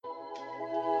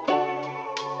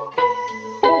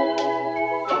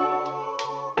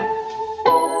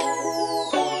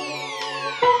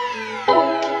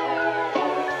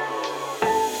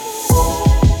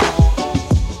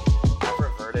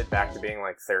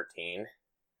like 13,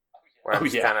 where I'm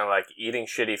just kind of like eating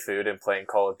shitty food and playing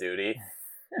Call of Duty,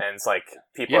 and it's like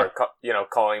people are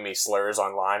calling me slurs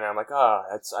online, and I'm like,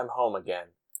 I'm home again.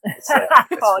 It's like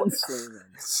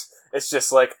it's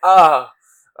just like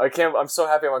I'm so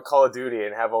happy I'm on Call of Duty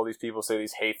and have all these people say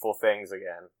these hateful things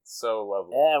again. It's so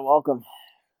lovely. Yeah, welcome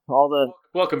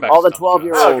Welcome back. All the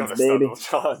 12-year-olds, baby.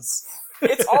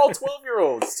 It's all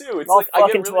 12-year-olds too. It's all like I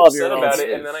get really upset about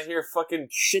it, and then I hear fucking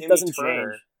shit Timmy doesn't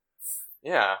Turner. change.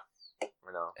 Yeah,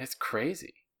 I know. It's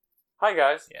crazy. Hi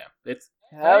guys. Yeah, it's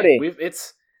howdy.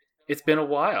 It's been a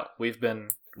while. We've been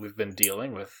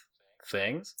dealing with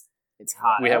things. It's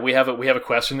hot. We have a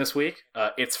question this week.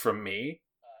 It's from me.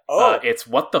 Oh, it's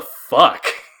what the fuck?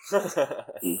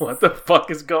 What the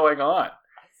fuck is going on?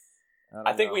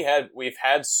 I think we've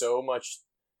had so much.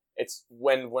 It's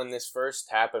when this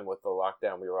first happened with the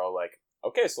lockdown, we were all like,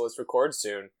 okay, so let's record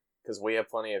soon because we have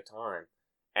plenty of time.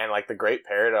 And like the great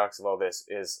paradox of all this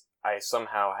is I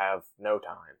somehow have no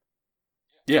time.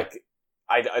 Yeah. Like,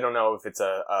 I don't know if it's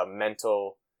a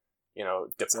mental,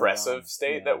 depressive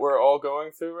state that we're all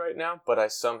going through right now, but I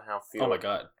somehow feel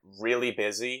really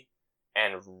busy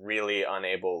and really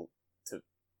unable to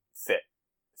fit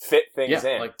things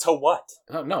in. Like, to what?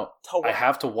 No. To what? I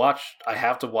have to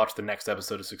watch the next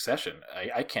episode of Succession.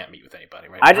 I can't meet with anybody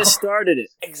right now. I just started it.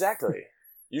 Exactly.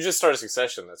 You just started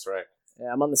Succession, that's right.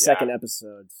 Yeah, I'm on the second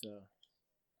episode, so.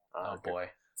 Oh boy.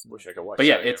 Wish I could watch. But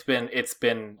yeah, it's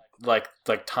been like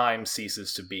time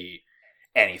ceases to be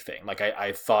anything. Like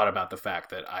I thought about the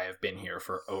fact that I have been here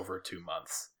for over 2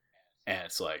 months, and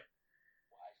it's like,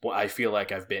 well, I feel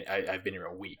like I've been here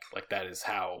a week. Like that is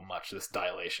how much this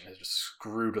dilation has just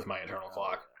screwed with my internal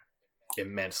clock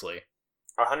immensely.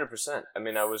 100%. I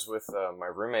mean, I was with my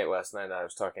roommate last night, and I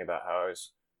was talking about how I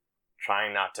was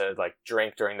trying not to like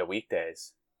drink during the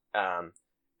weekdays, and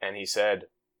he said,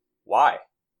 "Why?"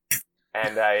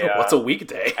 And I what's a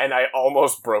weekday? And I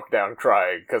almost broke down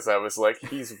crying because I was like,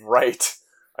 "He's right."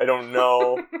 I don't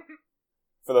know.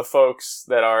 For the folks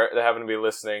that happen to be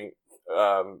listening,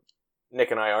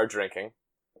 Nick and I are drinking.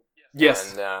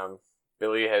 Yes, and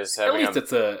Billy has. At least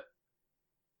it's a.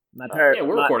 My parents. Yeah,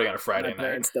 we're recording on a Friday night. My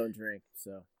parents don't drink,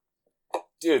 so.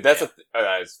 Dude, that's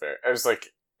that is fair. I was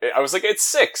like, it's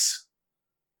 6.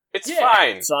 It's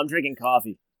fine. So I'm drinking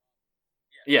coffee.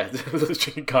 Yeah,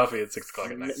 drinking coffee at 6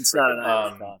 o'clock at night. It's not an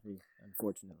Irish coffee,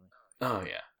 unfortunately. Oh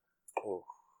yeah. Ooh.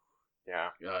 Yeah.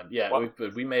 Yeah.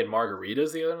 We made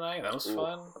margaritas the other night. That was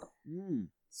fun.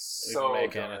 So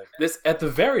good. This, at the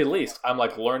very least, I'm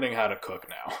like learning how to cook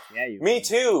now. Yeah, Me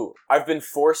too. I've been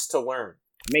forced to learn.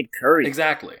 I made curry.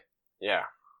 Exactly. Yeah.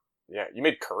 You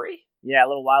made curry? Yeah, a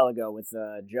little while ago with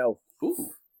Joe.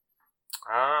 Ooh.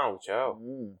 Oh, Joe.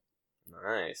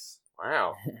 Nice.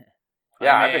 Wow.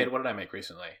 Yeah. What did I make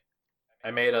recently? I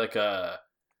made like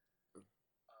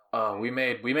we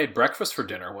made breakfast for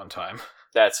dinner one time.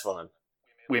 That's fun.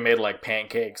 We made like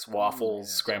pancakes, waffles,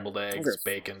 scrambled eggs,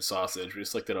 bacon, sausage. We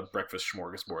just did a breakfast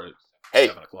smorgasbord at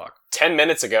 7 o'clock. 10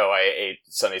 minutes ago, I ate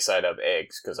sunny side up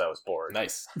eggs because I was bored.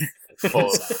 Nice.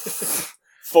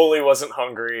 Fully wasn't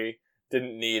hungry.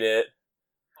 Didn't need it.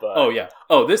 But oh yeah.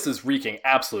 Oh, this is wreaking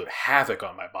absolute havoc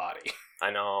on my body.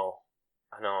 I know.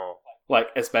 Like,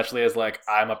 especially as like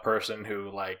I'm a person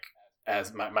who like,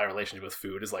 as my relationship with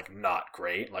food is like not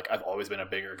great. Like I've always been a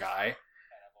bigger guy.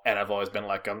 And I've always been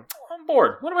like, I'm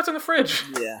bored. What's in the fridge?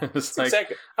 Yeah. It's like,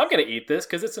 exactly. I'm going to eat this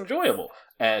because it's enjoyable.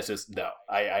 And it's just, no,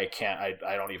 I can't.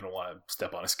 I don't even want to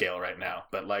step on a scale right now.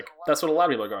 But like, that's what a lot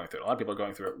of people are going through. A lot of people are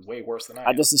going through it way worse than I am.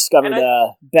 I just discovered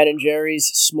Ben &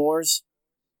 Jerry's s'mores.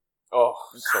 Oh,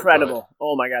 incredible. So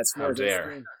oh my God.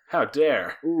 S'mores. How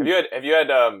dare. Ooh. Have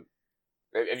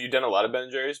you done a lot of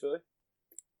Ben & Jerry's, Billy?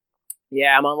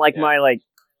 Yeah, I'm on my like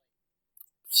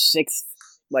 6th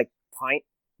like pint.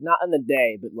 Not in the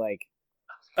day, but like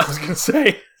I was gonna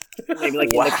say maybe like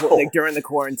during the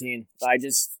quarantine.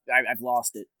 I've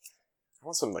lost it. I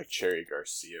want some like Cherry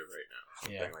Garcia right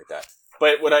now, something like that.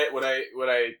 But what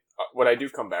I do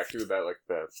come back to about like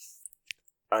the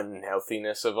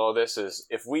unhealthiness of all this is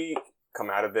if we come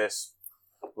out of this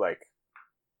like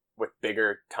with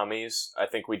bigger tummies, I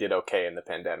think we did okay in the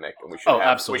pandemic, and we should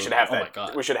we should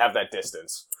have that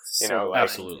distance.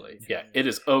 Absolutely. Yeah, it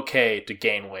is okay to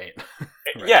gain weight.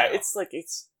 It's like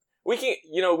we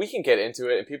can get into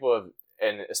it, and people have,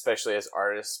 and especially as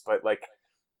artists, but like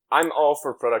I'm all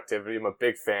for productivity. I'm a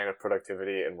big fan of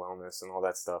productivity and wellness and all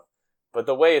that stuff. But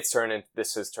the way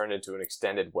this has turned into an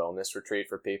extended wellness retreat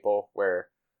for people, where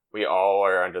we all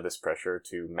are under this pressure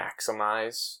to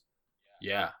maximize.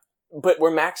 Yeah. But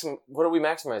what are we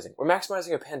maximizing? We're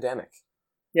maximizing a pandemic.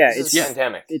 Yeah, it's a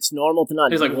pandemic. It's normal to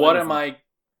not. It's like, what am I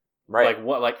Right. Like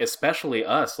what? Like especially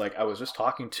us. Like I was just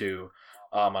talking to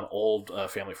an old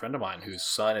family friend of mine whose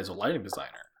son is a lighting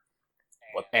designer,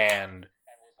 and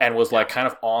was like kind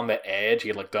of on the edge. He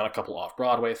had like done a couple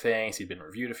off-Broadway things. He'd been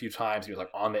reviewed a few times. He was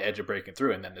like on the edge of breaking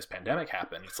through, and then this pandemic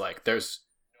happened. It's like there's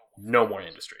no more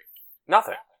industry.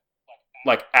 Nothing.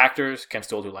 Like actors can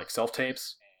still do like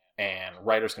self-tapes, and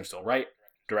writers can still write.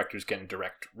 Directors can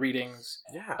direct readings.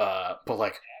 Yeah. But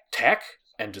like tech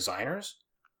and designers,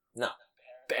 no.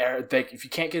 If you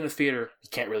can't get in the theater, you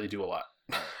can't really do a lot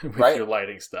with your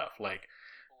lighting stuff. Like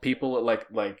people like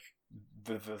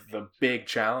the big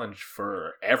challenge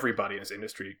for everybody in this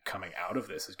industry coming out of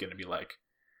this is going to be like,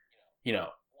 you know,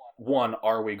 one,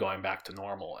 are we going back to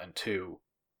normal? And two,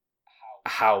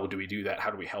 how do we do that?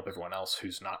 How do we help everyone else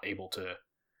who's not able to,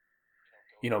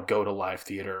 you know, go to live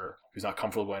theater, who's not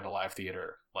comfortable going to live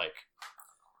theater? Like,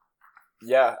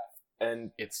 yeah.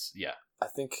 And it's, I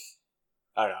think,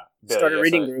 I don't know. Billy, start a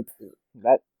reading group.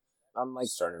 That, I'm like,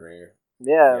 start a reading.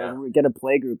 Yeah, get a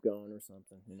play group going or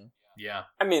something, you know? Yeah.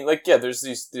 I mean, like, yeah, there's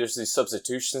these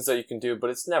substitutions that you can do, but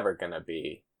it's never gonna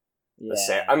be the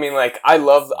same. I mean, like, I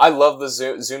love the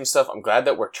Zoom stuff. I'm glad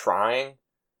that we're trying.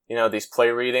 You know, these play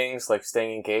readings, like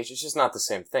staying engaged. It's just not the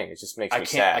same thing. It just makes me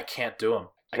sad. I can't do them.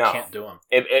 I can't do them.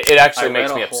 It actually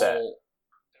makes me upset.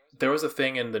 There was a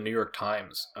thing in the New York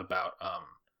Times about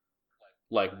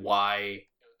like why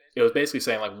it was basically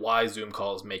saying like why Zoom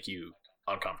calls make you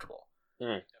uncomfortable.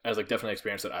 And it was like definitely an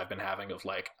experience that I've been having of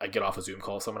like I get off a Zoom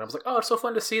call with someone, I was like, oh, it's so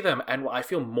fun to see them, and I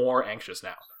feel more anxious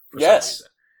now for some reason.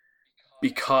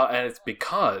 Because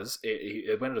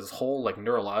it went into this whole like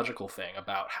neurological thing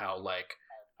about how like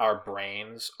our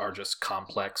brains are just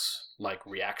complex like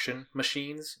reaction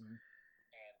machines,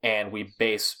 and we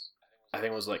base, I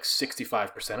think it was like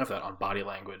 65% of that on body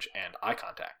language and eye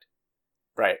contact.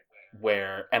 Right.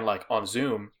 And like on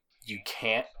Zoom, you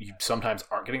sometimes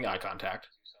aren't getting eye contact.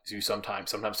 So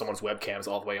sometimes someone's webcam is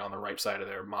all the way on the right side of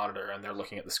their monitor and they're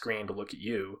looking at the screen to look at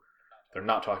you. They're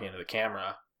not talking into the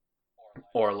camera.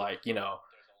 Or like, you know,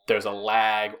 there's a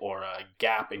lag or a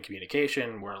gap in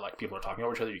communication where like people are talking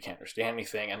over each other, you can't understand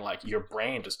anything, and like your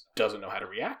brain just doesn't know how to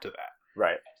react to that.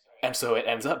 Right. And so it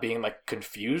ends up being like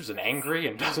confused and angry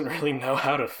and doesn't really know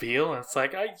how to feel. And it's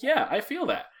like, yeah, I feel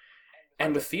that.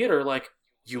 And with theater, like,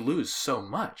 you lose so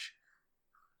much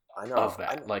of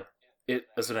that. Like, it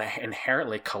is an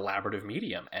inherently collaborative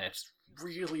medium, and it's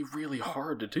really, really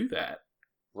hard to do that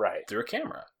through a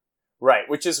camera. Right,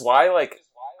 which is why, like,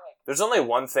 there's only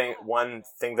one thing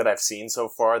that I've seen so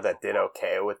far that did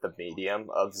okay with the medium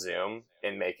of Zoom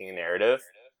in making a narrative.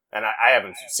 And I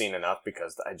haven't seen enough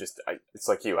because it's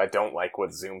like you, I don't like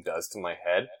what Zoom does to my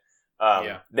head.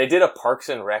 They did a Parks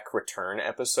and Rec return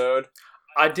episode.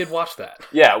 I did watch that.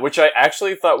 Yeah, which I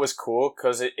actually thought was cool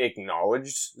because it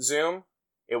acknowledged Zoom.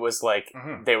 It was like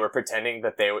they were pretending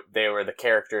that they were the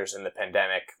characters in the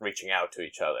pandemic reaching out to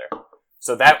each other.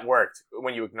 So that worked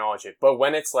when you acknowledge it. But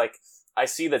when it's like, I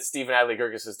see that Stephen Adley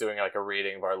Gurgis is doing like a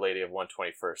reading of Our Lady of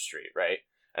 121st Street, right?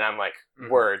 And I'm like,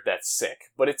 word, that's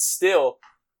sick. But it's still,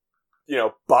 you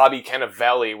know, Bobby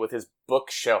Cannavale with his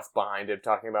bookshelf behind him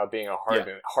talking about being a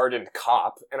hardened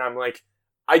cop. And I'm like,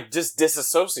 I just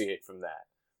disassociate from that.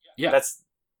 Yeah.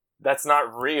 That's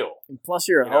not real. And plus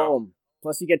you're at home.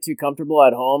 Plus you get too comfortable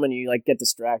at home and you like get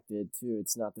distracted too.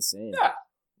 It's not the same. Yeah.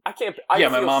 I can't.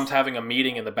 My mom's having a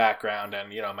meeting in the background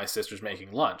and, you know, my sister's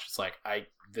making lunch. It's like,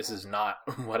 this is not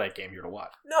what I came here to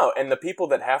watch. No, and the people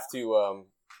that have to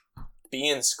be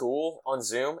in school on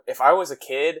Zoom, if I was a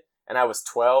kid and I was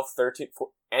 12, 13,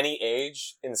 any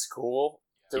age in school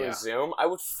doing Zoom, I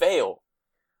would fail.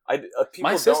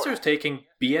 My sister's taking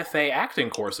BFA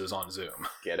acting courses on Zoom.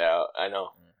 Get out. I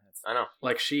know.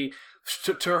 Like she,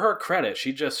 to her credit,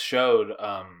 she just showed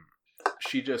us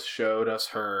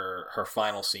her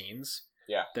final scenes.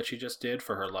 Yeah. That she just did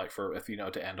for her, like,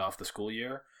 to end off the school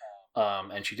year.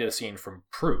 And she did a scene from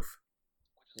Proof,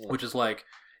 which is like,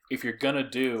 if you're gonna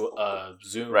do a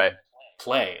Zoom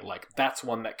play, like that's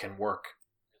one that can work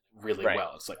really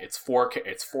well. It's like it's four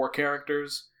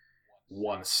characters,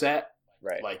 one set.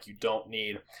 Right. Like you don't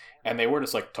need, and they were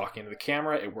just like talking to the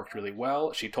camera. It worked really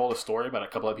well. She told a story about a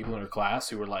couple of people in her class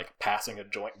who were like passing a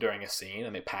joint during a scene,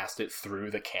 and they passed it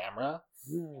through the camera,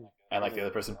 and like the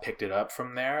other person picked it up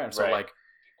from there. And so like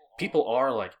people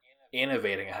are like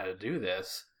innovating on how to do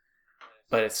this,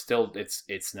 but it's still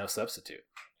it's no substitute,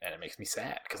 and it makes me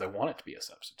sad because I want it to be a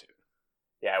substitute.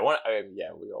 Yeah, we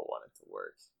all want it to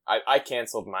work. I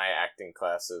canceled my acting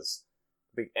classes,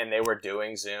 and they were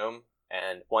doing Zoom.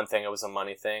 And one thing, it was a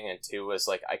money thing, and two was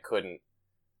like I couldn't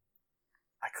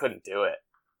do it.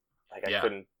 Like I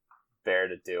couldn't bear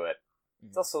to do it.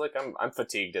 It's also like I'm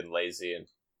fatigued and lazy, and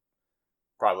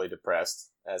probably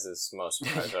depressed, as are most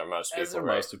people. As are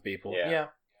right? most of people. Yeah.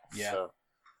 So,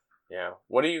 yeah.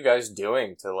 What are you guys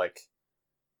doing to like?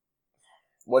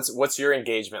 What's your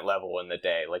engagement level in the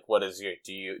day? Like, what is your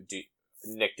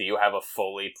Nick? Do you have a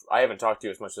fully? I haven't talked to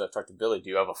you as much as I've talked to Billy. Do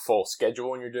you have a full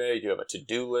schedule in your day? Do you have a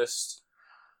to-do list?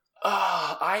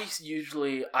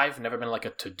 I've never been like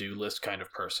a to-do list kind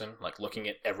of person. Like looking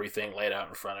at everything laid out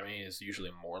in front of me is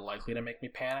usually more likely to make me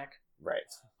panic. Right.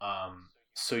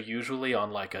 So usually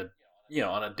on like on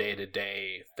a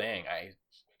day-to-day thing, I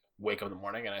wake up in the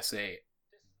morning and I say,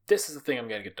 this is the thing I'm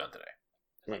going to get done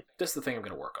today. This is the thing I'm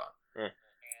going to work on.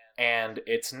 And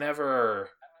it's never,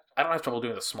 I don't have trouble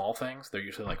doing the small things. They're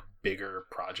usually like bigger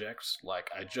projects.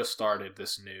 Like I just started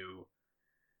this new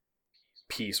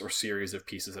piece or series of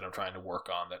pieces that I'm trying to work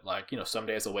on that, like, some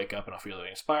days I'll wake up and I'll feel really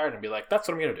inspired and be like, that's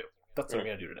what I'm going to do. That's what I'm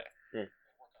going to do today. I'm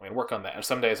going to work on that. And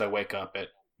some days I wake up at,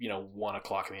 1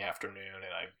 o'clock in the afternoon and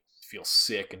I feel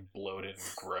sick and bloated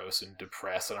and gross and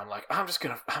depressed. And I'm like, I'm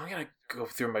going to go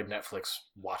through my Netflix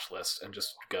watch list and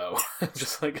just go.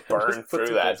 just like burn just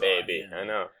through that baby. I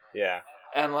know. Yeah.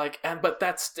 But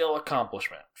that's still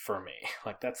accomplishment for me.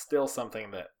 Like that's still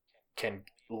something that can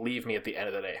leave me at the end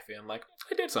of the day feeling like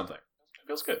I did something. It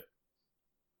feels good.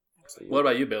 What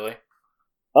about you, Billy?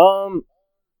 Well,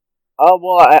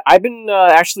 I've been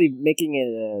actually making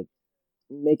an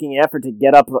effort to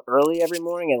get up early every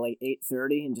morning at like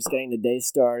 8:30 and just getting the day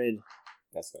started.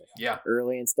 That's nice. Yeah,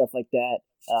 early and stuff like that.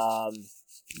 I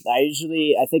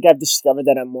think I've discovered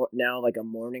that I'm now like a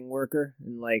morning worker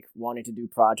and like wanting to do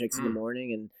projects in the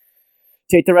morning and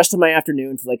take the rest of my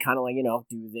afternoon to like kind of like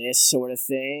do this sort of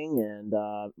thing and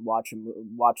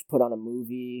put on a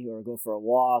movie or go for a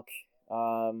walk,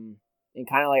 and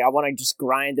kind of like I want to just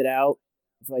grind it out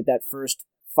for like that first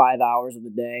 5 hours of the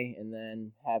day and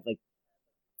then have like,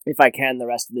 if I can, the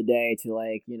rest of the day to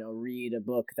like read a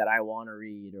book that I want to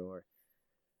read or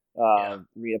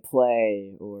read a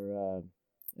play or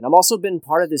and I've also been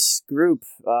part of this group.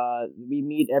 We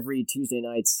meet every Tuesday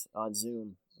nights on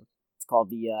Zoom. It's called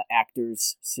the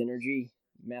Actors Synergy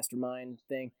Mastermind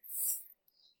thing.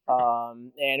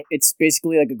 And it's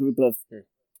basically like a group of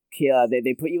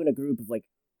they put you in a group of like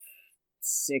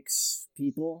 6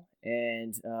 people,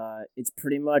 and it's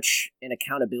pretty much an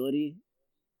accountability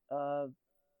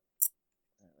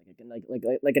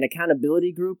like an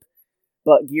accountability group,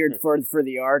 but geared for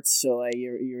the arts. So like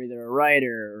you're either a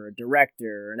writer or a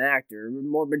director or an actor.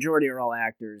 Majority are all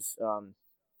actors.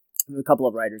 There's a couple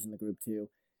of writers in the group too,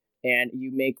 and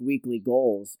you make weekly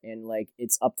goals, and like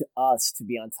it's up to us to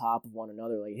be on top of one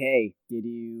another. Like, hey, did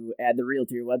you add the reel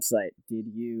to your website?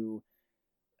 Did you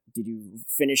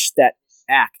finish that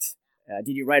act?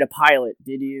 Did you write a pilot?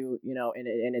 Did you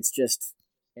and it's just.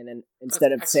 And then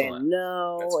instead of saying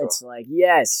no, it's like,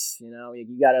 yes,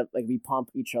 you gotta like we pump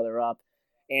each other up.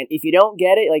 And if you don't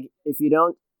get it, like if you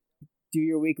don't do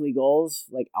your weekly goals,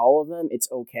 like all of them,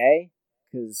 it's okay.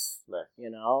 Cause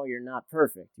you're not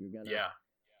perfect. You're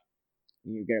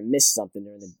gonna miss something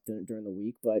during the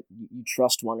week, but you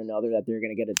trust one another that they're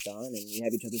gonna get it done and you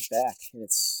have each other's back. And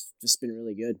it's just been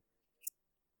really good.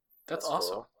 That's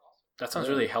awesome. Cool. That sounds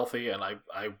really healthy and I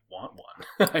want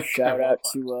one. Shout out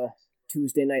to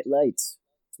Tuesday Night Lights.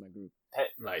 It's my group.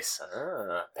 Nice.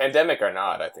 Pandemic or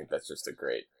not, I think that's just a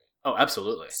great. Oh,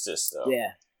 absolutely. It's just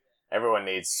everyone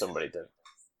needs somebody to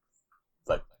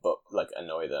like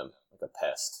annoy them like a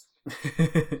pest.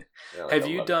 Have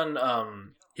you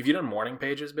done morning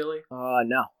pages, Billy?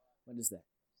 No. What is that?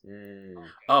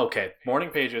 Oh, okay. Morning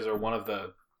pages are one of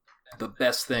the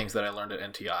best things that I learned at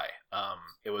NTI.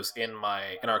 It was in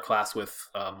our class with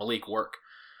Malik Work,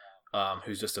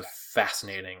 who's just a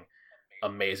fascinating,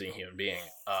 amazing human being,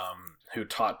 who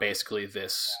taught basically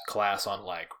this class on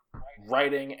like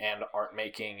writing and art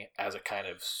making as a kind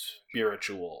of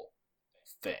spiritual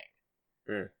thing.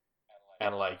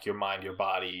 And like your mind, your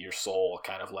body, your soul,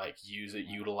 kind of like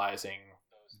utilizing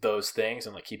those things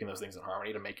and like keeping those things in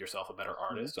harmony to make yourself a better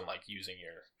artist, and like using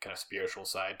your kind of spiritual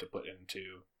side to put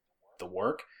into the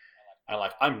work. And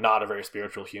like I'm not a very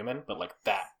spiritual human, but like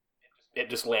that, it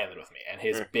just landed with me. And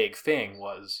his big thing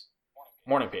was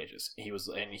morning pages. He was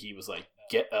like,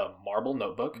 get a marble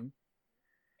notebook,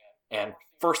 and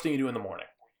first thing you do in the morning,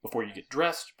 before you get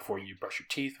dressed, before you brush your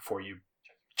teeth, before you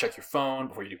check your phone,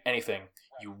 before you do anything,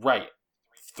 you write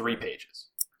 3 pages.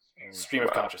 Stream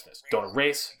of consciousness. Don't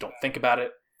erase, don't think about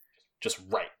it, just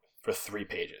write for 3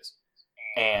 pages.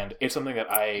 And it's something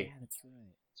that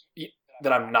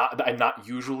I'm not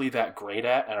usually that great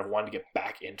at, and I've wanted to get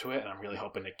back into it, and I'm really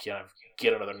hoping to kind of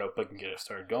get another notebook and get it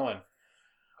started going.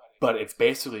 But it's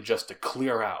basically just to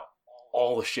clear out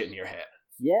all the shit in your head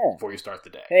before you start the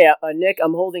day. Hey, Nick,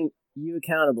 I'm holding you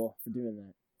accountable for doing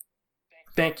that.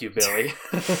 Thank you, Billy.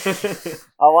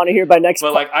 I want to hear by next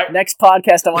next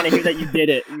podcast. I want to hear that you did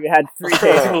it. You had 3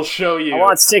 pages. I will show you. I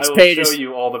want 6 pages. I will show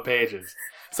you all the pages.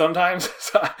 Sometimes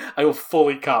I will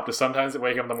fully cop to sometimes I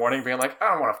wake up in the morning being like,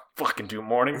 I don't want to fucking do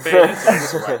morning pages. So I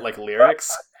just write like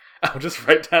lyrics. I'll just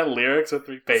write down lyrics with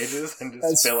 3 pages and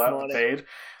just fill out the page.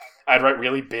 I'd write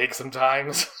really big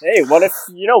sometimes. Hey, what if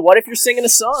you're singing a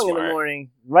song in the morning?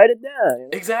 Write it down.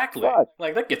 Exactly. Fuck.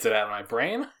 Like, that gets it out of my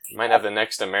brain. You might have the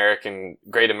next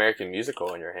Great American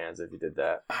Musical in your hands if you did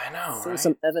that. I know, right?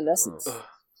 Some Evanescence.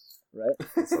 Right?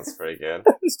 That sounds pretty good.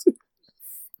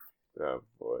 Oh,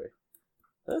 boy.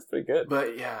 That's pretty good.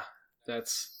 But, yeah,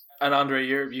 that's... And, Andre,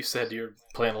 you said you're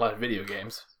playing a lot of video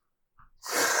games.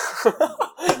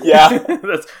 Yeah.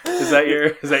 Is that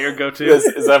your go-to?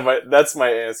 That's my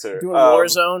answer. Doing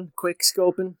Warzone, quick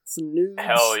scoping, some news.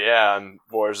 Hell yeah, I'm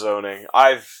Warzoning.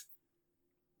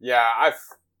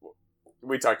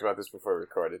 We talked about this before we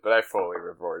recorded, but I fully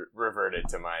reverted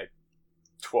to my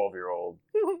 12-year-old,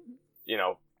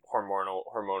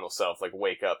 hormonal self, like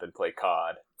wake up and play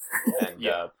COD and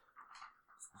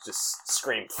just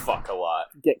scream fuck a lot.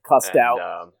 Get cussed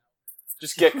out.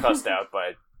 Just get cussed out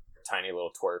by tiny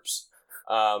little twerps.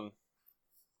 I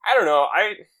don't know.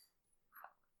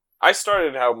 I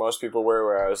started how most people were,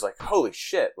 where I was like, holy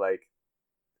shit, like,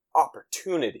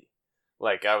 opportunity.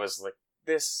 Like, I was like,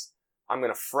 I'm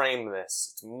gonna frame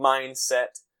this. It's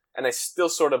mindset. And I still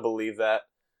sort of believe that.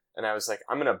 And I was like,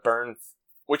 I'm gonna burn,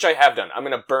 which I have done. I'm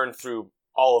gonna burn through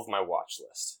all of my watch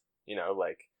list.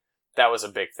 That was a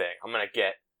big thing. I'm gonna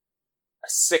get a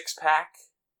 6-pack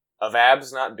of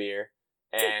abs, not beer.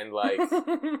 And I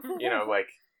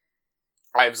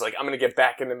was like, I'm going to get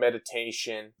back into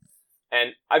meditation.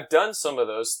 And I've done some of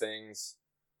those things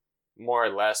more or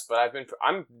less, but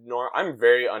I'm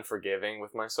very unforgiving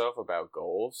with myself about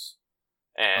goals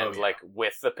and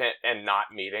and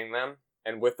not meeting them.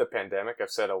 And with the pandemic, I've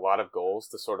set a lot of goals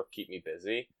to sort of keep me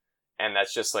busy. And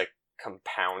that's just like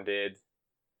compounded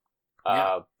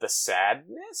the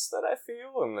sadness that I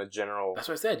feel and the general. That's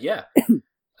what I said. Yeah.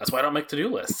 That's why I don't make to-do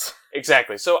lists.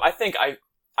 Exactly. So I think I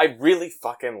really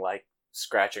fucking like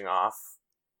scratching off,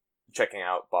 checking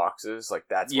out boxes. Like,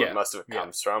 that's what most of it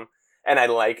comes from. And I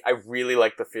really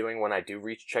like the feeling when I do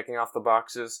reach checking off the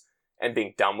boxes and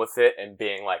being done with it and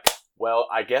being like, well,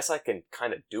 I guess I can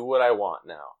kind of do what I want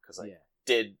now. Because I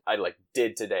did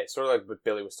today. Sort of like what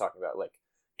Billy was talking about, like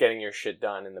getting your shit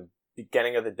done in the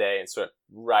beginning of the day and sort of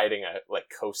riding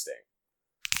coasting.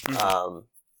 Mm-hmm.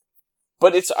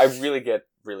 But I really get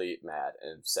really mad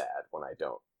and sad when I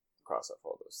don't cross off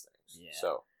all those things. Yeah.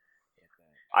 So,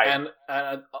 and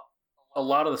a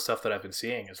lot of the stuff that I've been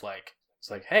seeing is like, it's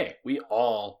like, hey, we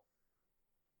all,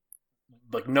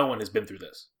 like, no one has been through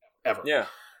this ever. Yeah.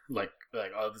 Like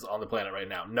on the planet right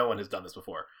now, no one has done this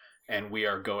before, and we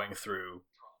are going through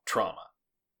trauma.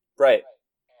 Right.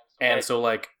 And so,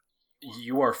 like,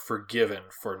 you are forgiven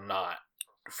for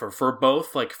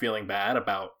both, like, feeling bad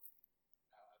about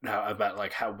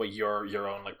what your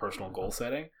own, like, personal goal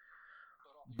setting,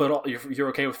 but you're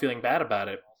okay with feeling bad about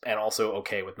it, and also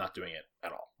okay with not doing it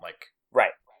at all. Like,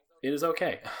 right, it is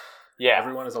okay. Yeah,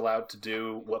 everyone is allowed to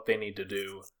do what they need to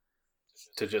do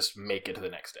to just make it to the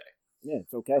next day. Yeah,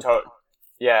 it's okay.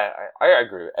 Yeah, I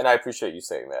agree, and I appreciate you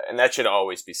saying that, and that should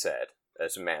always be said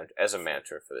as a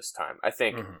mantra for this time. I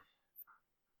think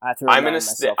I'm gonna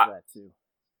that too.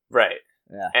 Right.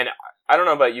 Yeah, and I don't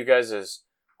know about you guys as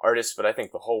artists, but I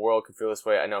think the whole world could feel this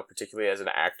way. I know, particularly as an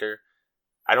actor,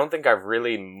 I don't think I've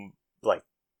really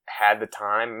had the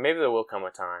time. Maybe there will come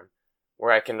a time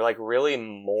where I can really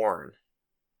mourn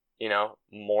in a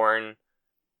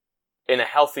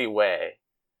healthy way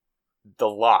the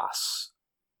loss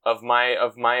of my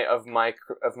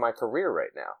career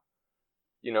right now.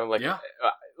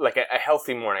 Like a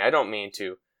healthy mourning. I don't mean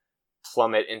to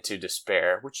plummet into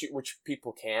despair, which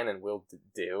people can and will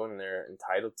do, and they're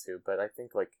entitled to. But I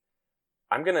think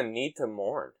I'm gonna need to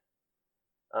mourn.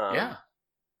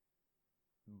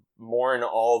 Mourn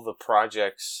all the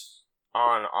projects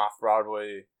on off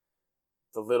Broadway,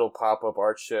 the little pop-up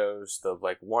art shows, the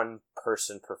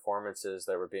one-person performances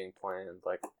that were being planned.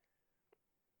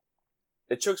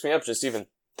 It chokes me up just even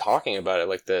talking about it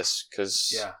like this,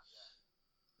 because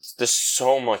there's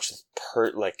so much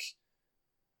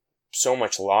so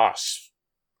much loss.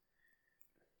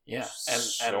 Yeah,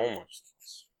 so much.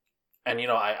 And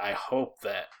I hope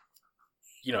that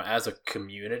as a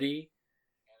community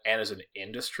and as an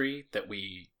industry that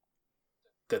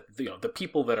the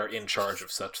people that are in charge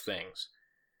of such things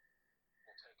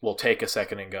will take a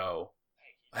second and go,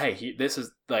 hey, this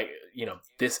is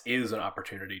this is an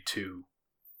opportunity to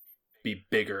be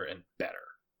bigger and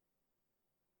better.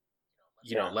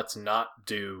 you know, let's not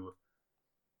do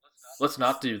the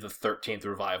 13th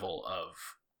revival of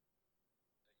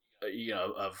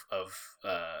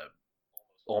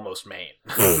Almost Maine.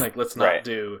 Like, let's not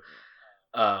do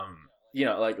you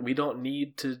know, like, we don't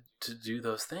need to do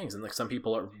those things. And like, some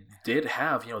people did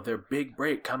have, you know, their big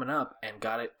break coming up and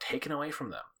got it taken away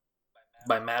from them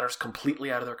by matters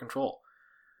completely out of their control.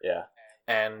 Yeah.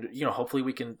 And, you know, hopefully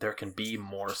there can be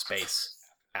more space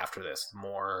after this,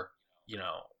 more, you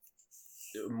know,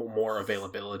 more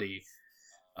availability.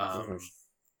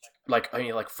 Like, I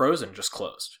mean, like Frozen just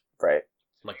closed. Right.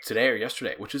 Like today or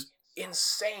yesterday, which is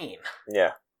insane.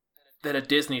 Yeah. That a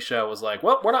Disney show was like,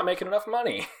 well, we're not making enough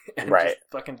money. And just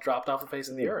fucking dropped off the face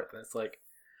of the earth. And it's like,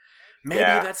 maybe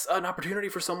that's an opportunity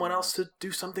for someone else to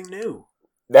do something new.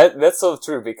 That's so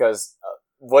true, because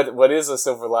what is a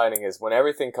silver lining is when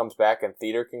everything comes back and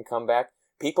theater can come back,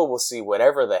 people will see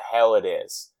whatever the hell it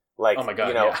is. Like, oh my God,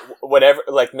 you know, whatever,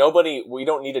 like we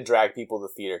don't need to drag people to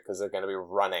theater because they're going to be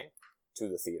running to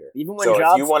the theater. Even when if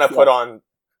you want to put on,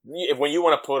 when you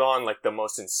want to put on like the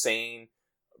most insane,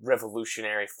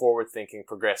 revolutionary, forward-thinking,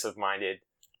 progressive-minded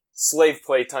slave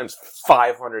play times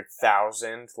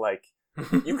 500,000, like,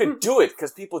 you could do it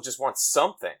because people just want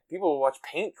something. People will watch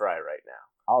paint dry right now.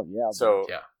 Oh yeah. So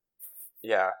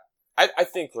yeah. I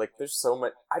think like there's so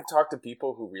much. I've talked to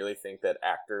people who really think that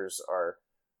actors are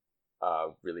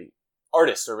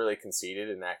artists are really conceited,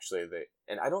 and actually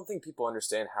and I don't think people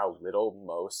understand how little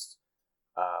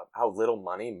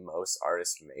money most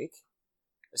artists make.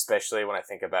 Especially when I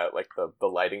think about like the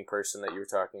lighting person that you were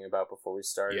talking about before we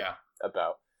started. Yeah.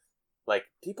 About like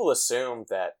people assume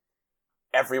that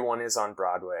everyone is on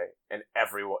Broadway and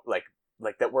everyone like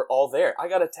that we're all there. I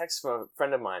got a text from a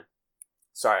friend of mine.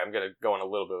 Sorry, I'm gonna go on a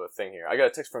little bit of a thing here. I got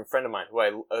a text from a friend of mine who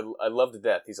I love to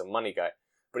death. He's a money guy,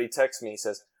 but he texts me. He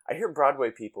says, "I hear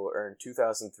Broadway people earn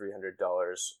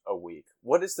 $2,300 a week.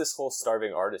 What is this whole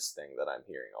starving artist thing that I'm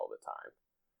hearing all the time?"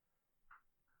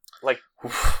 Like,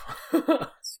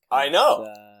 I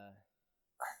know.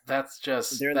 That's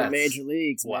just they're in the major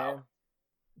leagues, wow. Man.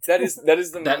 That is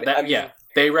the yeah.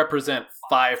 They represent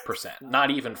 5%, not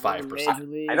even 5%. Major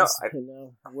leagues, I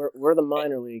know. We're the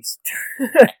minor leagues.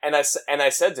 and I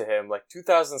said to him, like,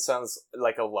 2,000 sounds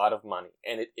like a lot of money,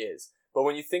 and it is. But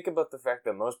when you think about the fact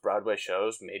that most Broadway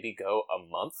shows maybe go a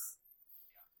month,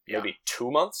 maybe 2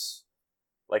 months,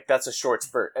 like, that's a short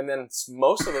spurt. And then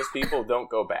most of those people don't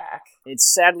go back. It's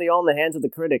sadly all in the hands of the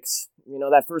critics. You know,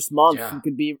 that first month, you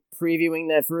could be previewing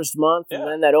that first month, and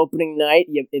then that opening night,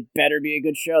 it better be a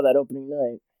good show, that opening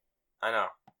night. I know.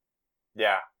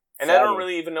 Yeah. And sadly. I don't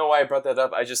really even know why I brought that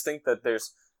up. I just think that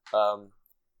there's, we're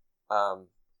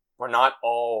not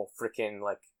all freaking,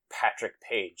 like, Patrick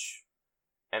Page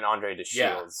and Andre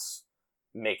DeShields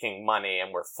making money,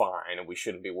 and we're fine, and we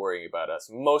shouldn't be worrying about us.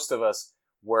 Most of us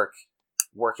work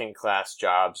working class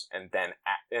jobs and then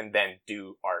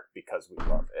do art because we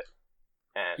love it.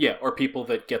 And or people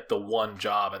that get the one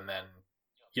job and then,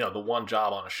 you know, the one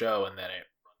job on a show, and then it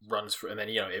runs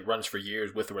for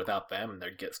years with or without them, and they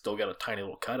still get a tiny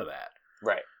little cut of that.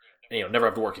 Right. And, you know, never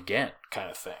have to work again kind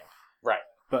of thing. Right.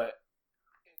 But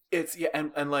it's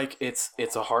and like it's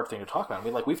a hard thing to talk about. I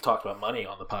mean, like, we've talked about money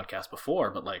on the podcast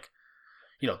before, but like,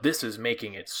 you know, this is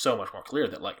making it so much more clear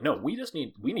that, like, no, we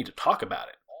need to talk about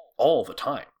it all the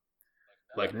time.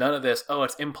 Like, none of this,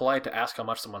 it's impolite to ask how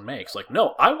much someone makes. Like,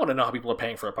 no, I want to know how people are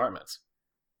paying for apartments.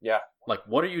 Yeah. Like,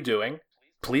 what are you doing?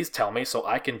 Please tell me so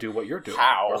I can do what you're doing.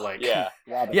 How? Or like, yeah,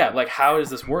 like, how is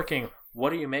this working?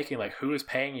 What are you making? Like, who is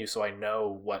paying you so I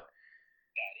know what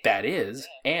that is?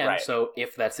 And so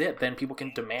if that's it, then people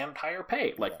can demand higher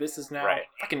pay. Like, this is now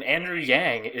fucking Andrew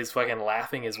Yang is fucking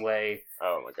laughing his way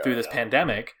through this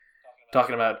pandemic,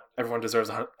 talking about everyone deserves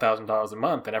 $1,000 a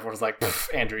month, and everyone's like,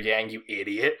 Andrew Yang, you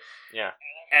idiot. Yeah.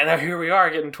 And now here we are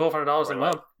getting $1,200 a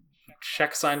month,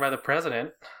 check signed by the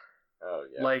president. Oh,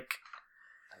 yeah. Like,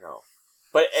 I know.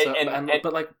 But,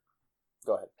 but like,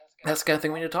 go ahead. That's the kind of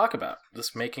thing we need to talk about.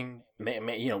 Just making,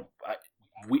 you know,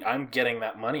 I'm getting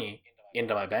that money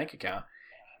into my bank account,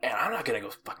 and I'm not going to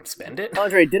go fucking spend it.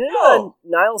 Andre, didn't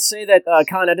Niles say that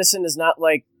Con Edison is not,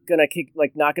 like,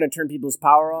 not gonna turn people's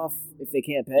power off if they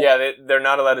can't pay? Yeah, they're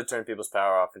not allowed to turn people's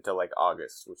power off until like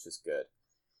August, which is good.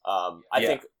 I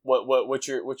think what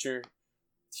you're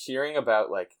hearing about,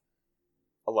 like,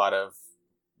 a lot of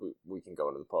we can go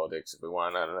into the politics if we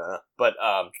want, I don't know, but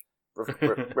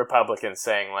Republicans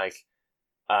saying like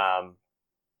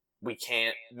we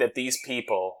can't, that these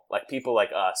people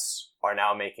like us are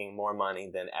now making more money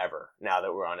than ever now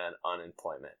that we're on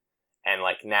unemployment, and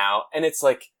like now, and it's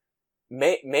like.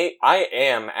 I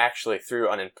am actually through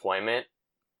unemployment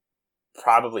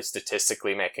probably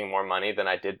statistically making more money than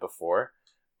I did before,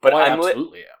 But I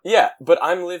absolutely am. Yeah, but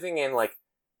I'm living in like,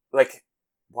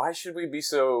 why should we be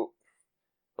so,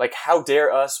 like, how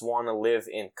dare us want to live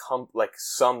in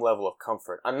some level of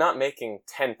comfort? I'm not making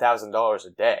 $10,000 a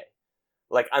day.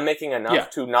 Like, I'm making enough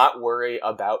to not worry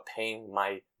about paying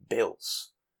my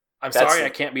bills. I'm sorry I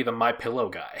can't be the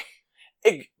MyPillow guy.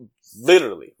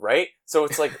 Literally, right? So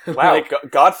it's like, wow, like,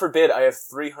 God forbid I have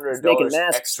 $300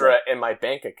 extra in my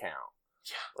bank account.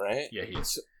 Yeah. Right? Yeah, he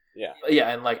is. Yeah. Yeah,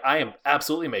 and like, I am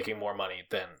absolutely making more money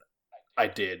than I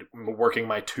did working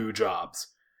my 2 jobs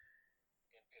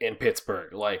in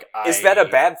Pittsburgh. Like, is that a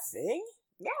bad thing?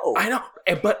 No. I know.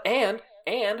 But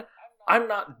I'm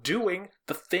not doing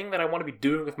the thing that I want to be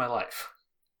doing with my life.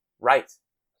 Right.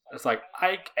 It's like,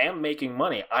 I am making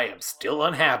money. I am still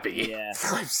unhappy. Yeah.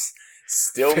 I'm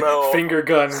still no finger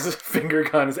guns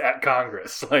at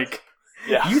Congress. Like,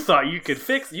 yeah. You thought you could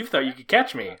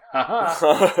catch me.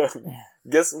 Haha.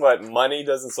 Guess what? Money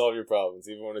doesn't solve your problems,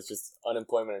 even when it's just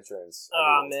unemployment insurance.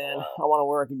 Oh man, I want to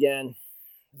work again.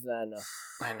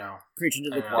 I know. Preaching to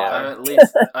the choir.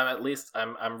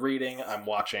 I'm reading, I'm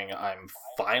watching, I'm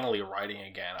finally writing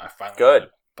again. I finally have a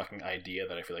fucking idea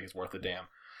that I feel like is worth a damn.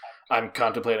 I'm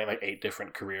contemplating like 8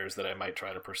 different careers that I might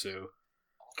try to pursue.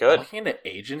 Good. I'm looking into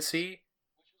agency,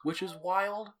 which is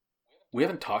wild. We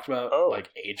haven't talked about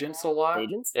like agents a lot.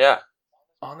 Agents? Yeah.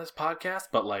 On this podcast,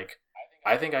 but like,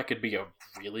 I think I could be a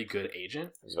really good agent.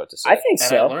 I was about to say. I think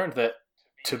so. And I learned that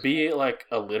to be like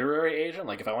a literary agent,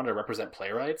 like if I wanted to represent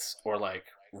playwrights or like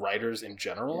writers in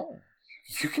general,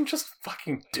 you can just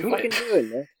fucking do it. Do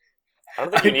it, man. I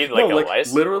don't think you need like a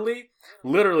license.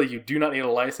 Literally, you do not need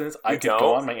a license. I could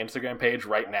go on my Instagram page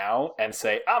right now and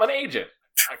say, I'm an agent.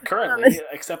 I'm currently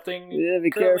accepting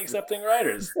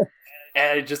writers.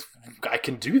 And I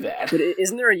can do that. But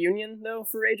isn't there a union, though,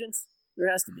 for agents? There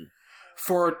has to be.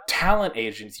 For talent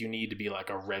agents, you need to be like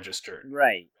a registered.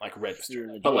 Right. Like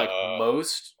registered. But like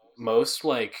most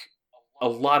like a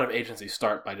lot of agencies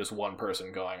start by just one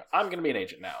person going, I'm going to be an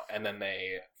agent now. And then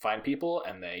they find people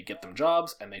and they get them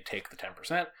jobs and they take the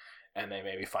 10% and they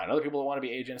maybe find other people who want to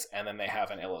be agents and then they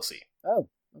have an LLC. Oh,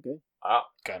 okay.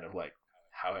 Kind of like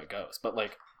how it goes. But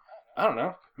like, I don't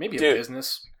know. Maybe a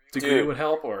business degree would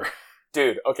help or...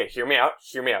 Dude, okay, hear me out.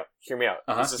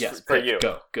 This is for you.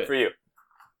 Go. Good. For you.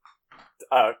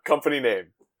 Company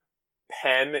name.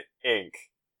 Pen Inc.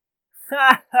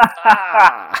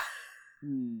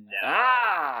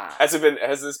 Has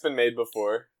this been made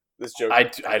before? This joke?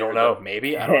 I don't know.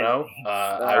 Maybe. I don't know.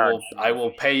 I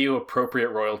will pay you appropriate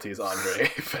royalties, Andre,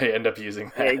 if I end up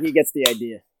using that. Yeah, he gets the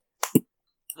idea.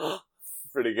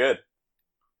 Pretty good.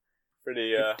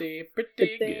 Pretty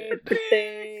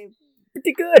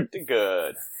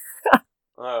good.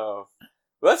 Oh,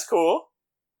 that's cool.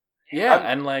 Yeah,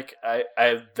 and like I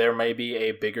there may be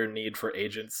a bigger need for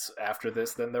agents after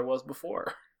this than there was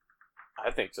before.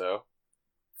 I think so.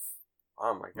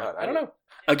 Oh my god, I don't know.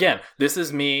 Again, this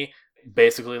is me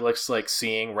basically like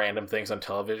seeing random things on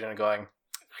television and going,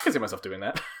 I can see myself doing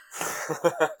that.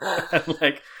 And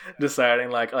like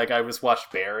deciding like I just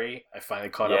watched Barry. I finally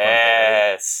caught up on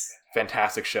Barry.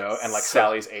 Fantastic show. And like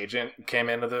Sally's agent came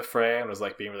into the fray and was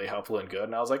like being really helpful and good.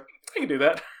 And I was like, I can do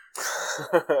that.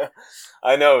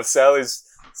 I know Sally's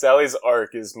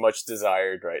arc is much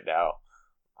desired right now.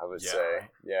 I would say,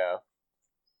 yeah.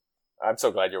 I'm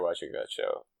so glad you're watching that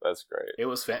show. That's great. It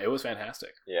was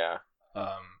fantastic. Yeah.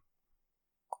 I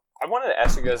wanted to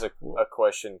ask you guys a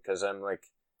question because I'm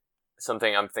like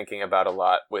something I'm thinking about a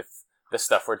lot with the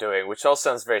stuff we're doing, which all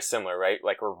sounds very similar, right?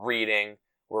 Like we're reading,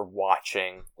 we're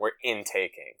watching, we're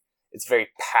intaking. It's very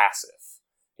passive.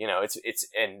 You know,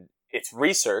 it's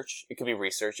research. It could be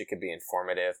research. It could be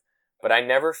informative. But I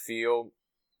never feel...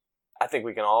 I think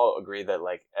we can all agree that,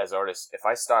 like, as artists, if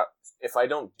I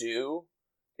don't do,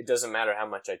 it doesn't matter how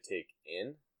much I take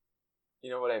in. You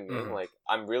know what I mean? Mm-hmm. Like,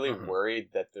 I'm really worried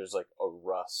that there's, like, a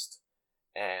rust.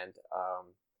 And,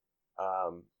 I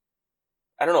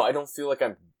don't know. I don't feel like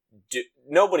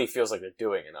nobody feels like they're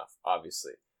doing enough,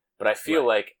 obviously. But I feel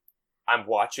like I'm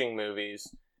watching movies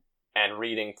and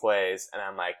reading plays, and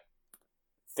I'm, like,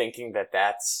 thinking that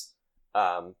that's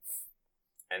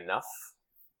enough.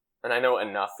 And I know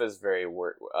enough is very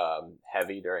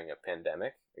heavy during a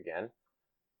pandemic, again.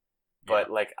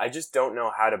 But, like, I just don't know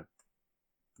how to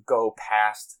go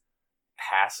past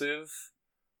passive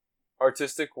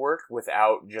artistic work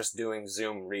without just doing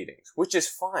Zoom readings, which is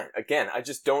fine. Again, I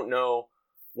just don't know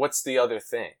what's the other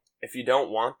thing. If you don't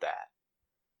want that,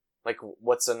 like,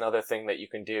 what's another thing that you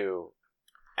can do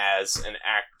as an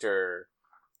actor,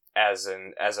 as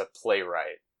a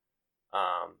playwright?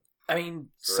 I mean,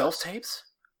 self-tapes?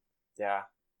 Yeah.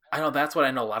 I know that's what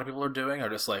I know a lot of people are doing, are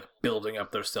just like building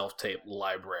up their self-tape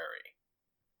library.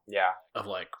 Yeah. Of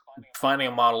like finding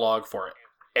a monologue for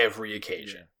every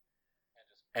occasion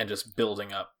and just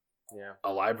building up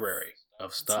a library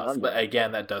of stuff. But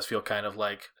again, that does feel kind of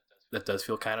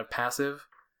passive.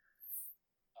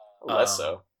 Less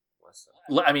so.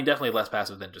 I mean, definitely less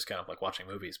passive than just kind of like watching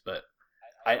movies, but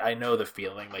I know the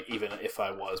feeling. Like, even if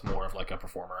I was more of like a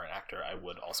performer or an actor, I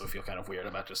would also feel kind of weird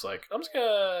about just like, I'm just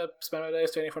gonna spend my day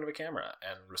standing in front of a camera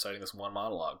and reciting this one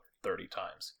monologue 30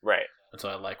 times. Right. Until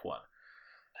I like one.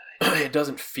 It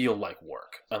doesn't feel like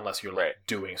work unless you're like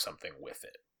doing something with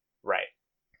it. Right.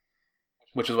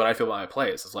 Which is what I feel about my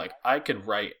plays. It's like, I could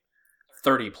write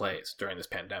 30 plays during this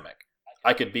pandemic.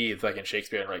 I could be like in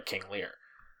Shakespeare and write King Lear.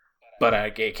 But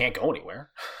I can't go anywhere.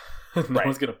 No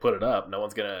one's going to put it up. No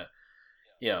one's going to,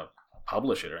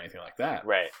 publish it or anything like that.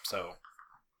 Right. So,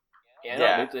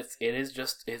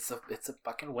 it's a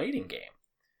fucking waiting game.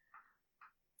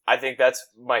 I think that's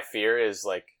my fear, is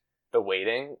like the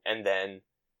waiting, and then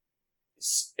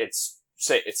it's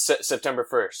September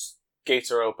 1st.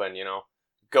 Gates are open,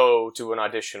 go to an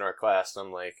audition or a class, and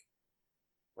I'm like,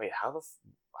 wait, how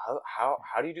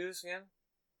do you do this again?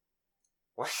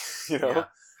 Yeah.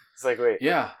 It's like, wait,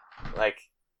 yeah, like,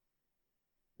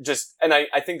 just, and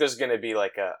I think there's gonna be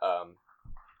like a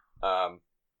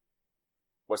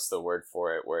what's the word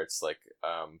for it, where it's like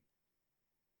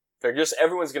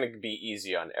everyone's gonna be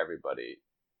easy on everybody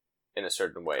in a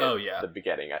certain way. Oh yeah, at the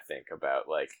beginning, I think, about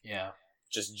like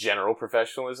just general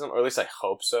professionalism, or at least I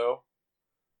hope so.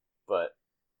 But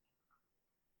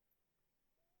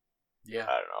yeah,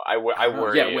 I don't know. I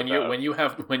worry. Yeah,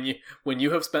 when you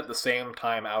have spent the same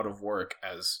time out of work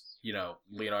as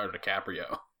Leonardo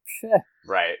DiCaprio,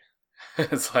 right?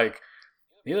 It's like,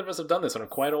 neither of us have done this in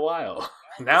quite a while.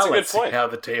 Now let's see how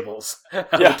the tables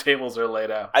are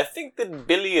laid out. I think that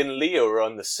Billy and Leo are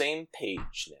on the same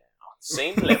page now,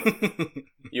 same level.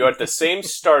 You're at the same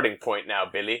starting point now,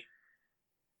 Billy.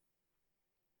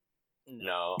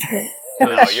 No,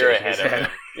 you're ahead of him.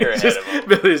 You're ahead of him.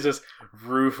 Billy's just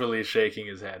ruefully shaking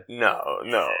his head. No.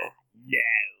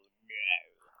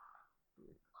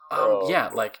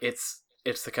 Yeah, like it's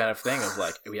the kind of thing of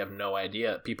like, we have no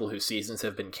idea. People whose seasons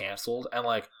have been canceled, and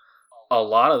like a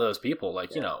lot of those people,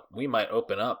 like we might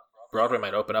open up. Broadway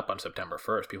might open up on September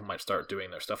 1st. People might start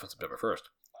doing their stuff on September 1st.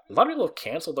 A lot of people have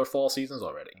canceled their fall seasons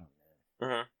already.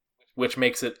 Mm-hmm. Which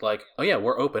makes it like, oh yeah,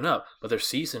 we're open up, but their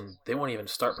season, they won't even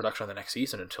start production on the next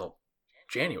season until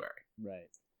January. Right.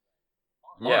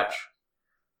 March.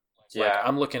 Yeah. Like,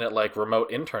 I'm looking at like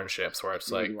remote internships where it's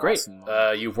like, great,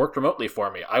 you've worked remotely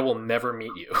for me. I will never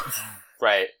meet you.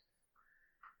 Right.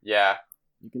 Yeah.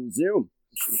 You can Zoom.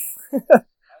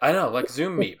 I know, like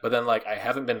Zoom meet, but then like I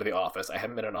haven't been to the office. I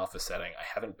haven't been in an office setting. I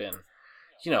haven't been,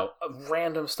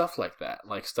 random stuff like that.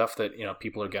 Like stuff that,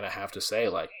 people are going to have to say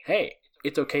like, hey,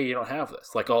 it's okay you don't have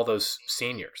this. Like all those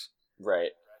seniors.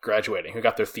 Right. Graduating, who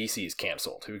got their theses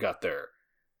canceled, who got their,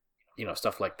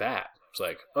 stuff like that. It's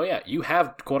like, oh yeah, you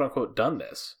have quote unquote done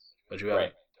this, but you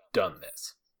haven't done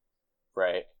this.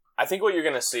 Right. I think what you're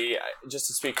going to see, just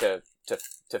to speak to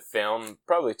film,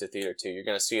 probably to theater too, you're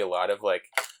going to see a lot of like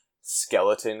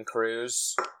skeleton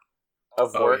crews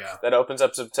of work that opens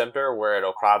up September, where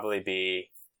it'll probably be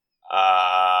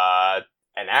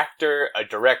an actor, a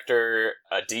director,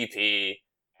 a DP,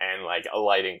 and like a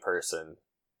lighting person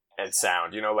and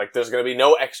sound. Like there's going to be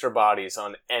no extra bodies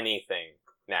on anything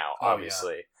now,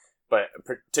 obviously. But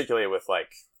particularly with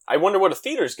like, I wonder what a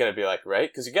theater is going to be like, right?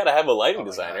 Because you got to have a lighting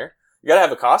designer, you got to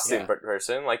have a costume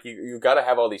person, like you got to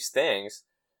have all these things.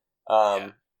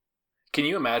 Can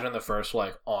you imagine the first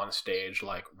like on stage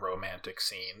like romantic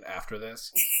scene after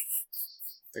this?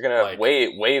 They're gonna like,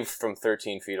 wave from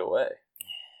 13 feet away.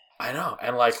 I know,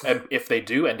 and if they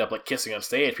do end up like kissing on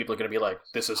stage, people are gonna be like,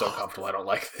 "This is uncomfortable. I don't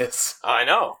like this." I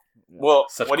know. Well,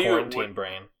 such quarantine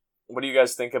brain. What do you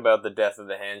guys think about the death of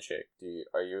the handshake?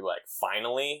 Are you like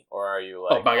finally, or are you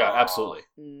like? Oh my god, absolutely.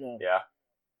 No. Yeah.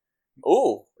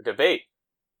 Ooh, debate.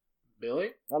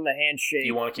 Billy, I'm a handshake.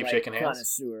 You want to keep shaking hands?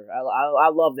 Connoisseur. I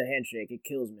love the handshake. It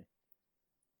kills me.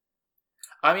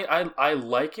 I mean, I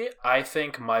like it. I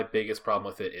think my biggest problem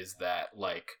with it is that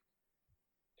like,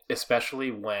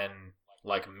 especially when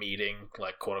like meeting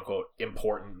like quote unquote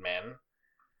important men.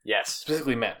 Yes.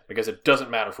 Specifically men, because it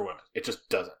doesn't matter for women. It just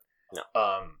doesn't.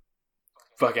 No.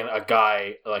 Fucking a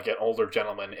guy, like an older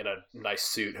gentleman in a nice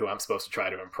suit who I'm supposed to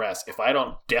try to impress. If I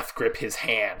don't death grip his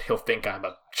hand, he'll think I'm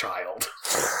a child.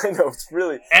 I know, it's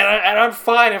really... And I'm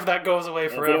fine if that goes away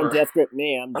forever. If you don't death grip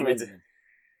me, I'm doing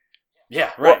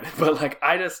Yeah, right. Well, but like,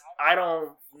 I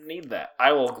don't need that.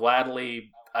 I will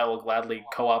gladly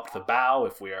co-opt the bow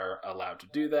if we are allowed to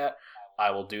do that.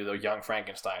 I will do the Young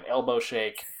Frankenstein elbow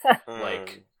shake.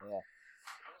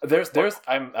 I've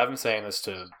been saying this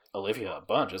to Olivia a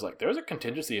bunch. Is like there's a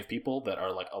contingency of people that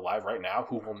are like alive right now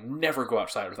who will never go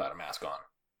outside without a mask on.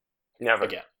 Never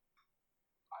again.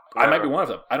 I might be one of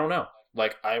them. I don't know.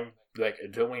 Like I'm like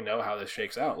until we know how this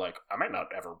shakes out. Like I might not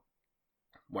ever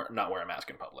not wear a mask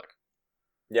in public.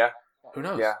 Yeah. Who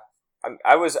knows? Yeah.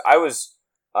 I was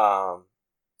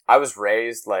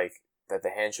raised like that. The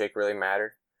handshake really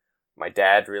mattered. My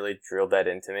dad really drilled that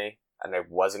into me, and I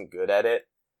wasn't good at it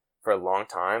for a long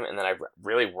time, and then I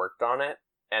really worked on it,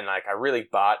 and like I really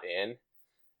bought in,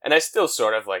 and I still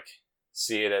sort of like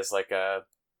see it as like a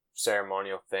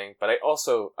ceremonial thing, but I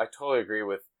totally agree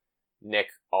with Nick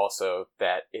also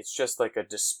that it's just like a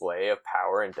display of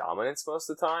power and dominance most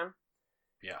of the time.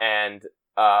 Yeah. And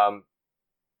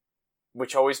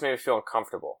which always made me feel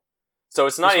uncomfortable. So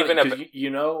it's not even you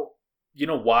know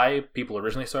why people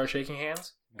originally started shaking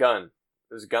hands? Gun.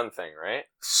 It was a gun thing, right?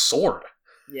 Sword.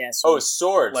 Yes. Oh,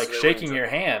 swords. Like shaking your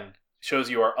hand shows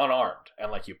you are unarmed,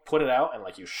 and like you put it out and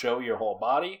like you show your whole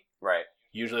body. Right.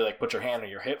 Usually, like put your hand on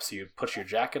your hips, so you push your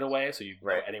jacket away, so you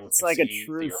anyone it's can like see a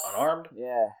truth. that you're unarmed.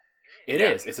 Yeah. It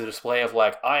is. It's a display of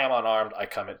like I am unarmed. I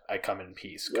come in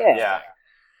peace. Yeah.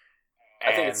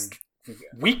 I think it's.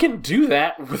 We can do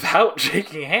that without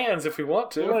shaking hands if we want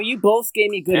to. You know, you both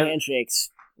gave me good handshakes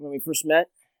when we first met.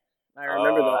 I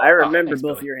remember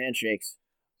both of your handshakes.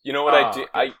 You know what I do?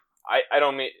 I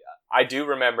don't mean. I do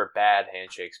remember bad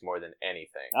handshakes more than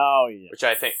anything. Oh yeah. Which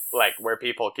I think, like, where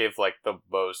people give like the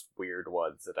most weird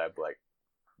ones that I'm like,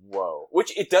 whoa.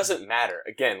 Which it doesn't matter.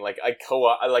 Again, like I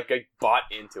bought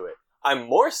into it. I'm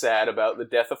more sad about the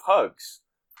death of hugs.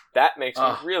 That makes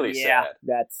me really sad.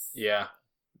 That's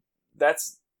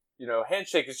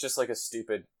handshake is just like a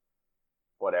stupid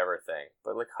whatever thing.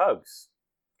 But like hugs,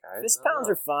 guys. Fist pounds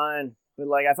are fine, but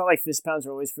like I felt like fist pounds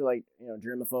are always for like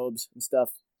germaphobes and stuff.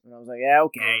 And I was like, yeah,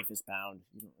 okay, fist pound.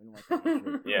 You don't like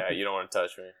that. Yeah, you don't want to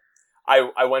touch me.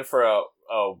 I went for a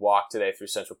walk today through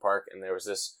Central Park, and there was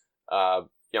this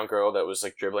young girl that was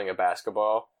like dribbling a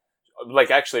basketball,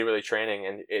 like actually really training,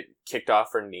 and it kicked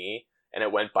off her knee, and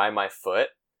it went by my foot.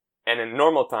 And in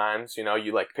normal times,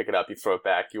 you like pick it up, you throw it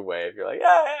back, you wave, you're like,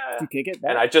 yeah. You kick it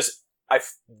back? And I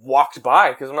walked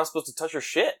by because I'm not supposed to touch her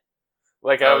shit.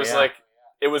 Like I was like,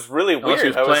 it was really weird. She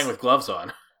was playing with gloves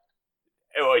on.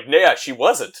 Yeah, she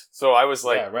wasn't. So I was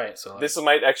like, yeah, right. So this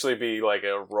might actually be like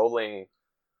a rolling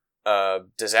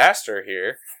disaster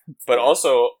here. But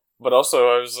also I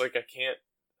was like, I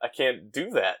can't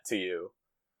do that to you.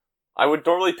 I would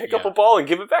normally pick up a ball and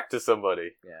give it back to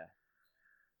somebody. Yeah.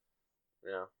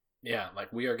 Yeah. Yeah,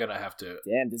 like we are gonna have to.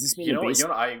 Damn, does this mean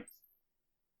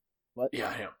What? Yeah,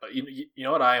 I know. But you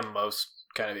know what I am most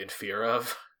kind of in fear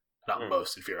of? Not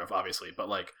most in fear of, obviously, but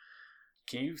like,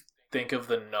 can you think of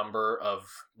the number of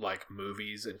like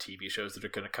movies and TV shows that are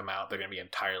going to come out? They're going to be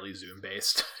entirely Zoom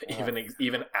based,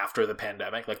 even after the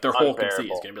pandemic. Like their whole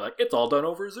conceit is going to be like, it's all done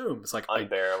over Zoom. It's like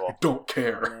unbearable. I don't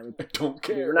care. I don't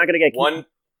care. We're not going to get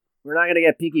We're not going to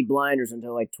get Peaky Blinders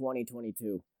until like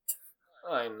 2022.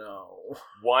 I know.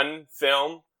 One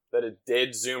film that it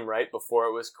did Zoom right before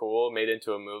it was cool, made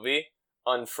into a movie,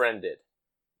 Unfriended,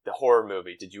 the horror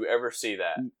movie. Did you ever see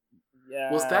that?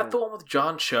 Yeah. Was that the one with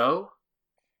John Cho?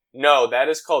 No, that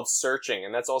is called Searching,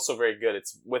 and that's also very good.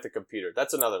 It's with a computer.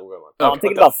 That's another good one. Oh, I'm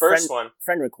thinking about Friend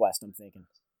Request, I'm thinking.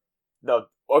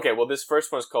 This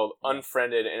first one's called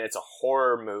Unfriended, and it's a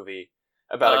horror movie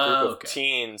about a group of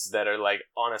teens that are like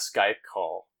on a Skype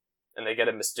call, and they get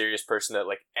a mysterious person that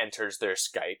like enters their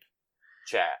Skype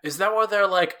chat. Is that where they're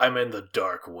like, I'm in the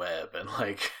dark web, and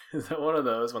like, is that one of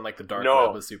those when like the dark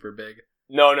web was super big?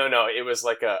 No. It was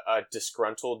like a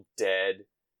disgruntled dead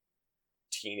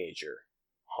teenager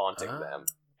haunting them,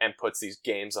 and puts these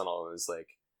games on all of them. It's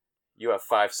like, you have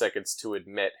 5 seconds to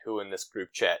admit who in this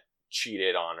group chat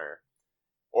cheated on her,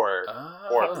 or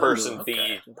person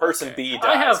B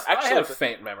dies. I have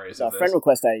faint memories of this. Friend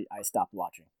Request I stopped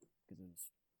watching because it was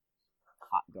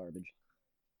hot garbage.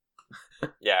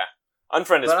 Yeah,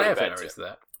 Unfriended is pretty bad memories of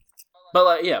that.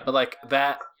 But like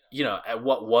that, at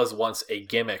what was once a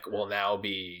gimmick will now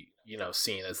be,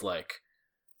 seen as like,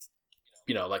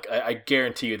 like I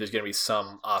guarantee you there's going to be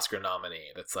some Oscar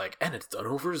nominee that's like, and it's done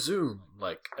over Zoom,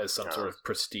 like as some sort of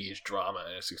prestige drama,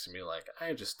 and it's just going to be like,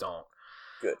 I just don't.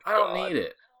 I don't need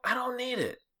it. I don't need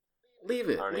it. Leave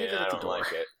it. Leave it at the door.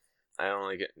 Like it. I don't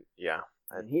like it. Yeah.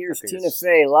 And here's Tina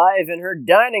Fey live in her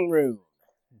dining room.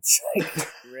 It's like,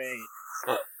 great.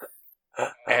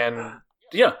 And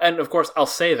of course I'll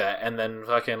say that, and then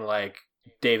fucking like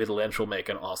David Lynch will make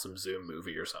an awesome Zoom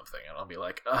movie or something, and I'll be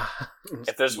like,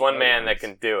 if there's one man that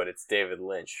can do it, it's David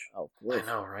Lynch. Oh, please. I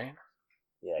know, right?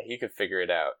 Yeah, he could figure it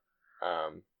out.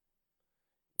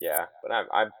 Yeah, but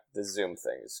the Zoom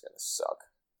thing is gonna suck.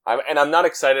 I'm not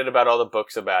excited about all the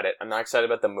books about it. I'm not excited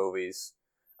about the movies.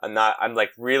 I'm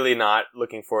like really not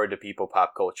looking forward to people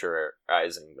pop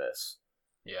cultureizing this.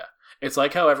 Yeah, it's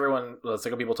like how it's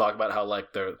like when people talk about how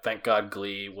like the Thank God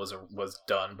Glee was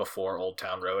done before Old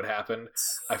Town Road happened.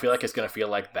 I feel like it's gonna feel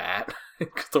like that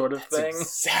sort of thing.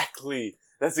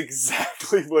 That's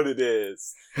exactly what it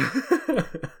is.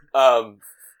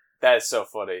 That is so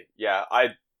funny. Yeah,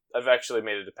 I've actually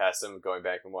made it to past them going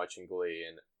back and watching Glee,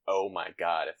 and oh my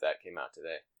god, if that came out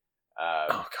today. Oh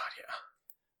god, yeah.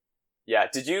 Yeah,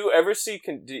 did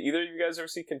either of you guys ever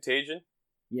see Contagion?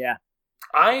 Yeah.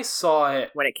 I saw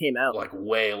it when it came out, like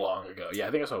way long ago. Yeah,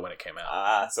 I think I saw it when it came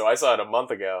out. So I saw it a month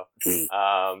ago.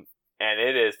 And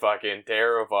it is fucking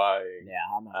terrifying.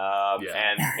 Yeah,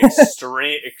 and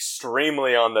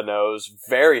extremely on the nose,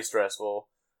 very stressful.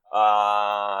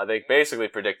 They basically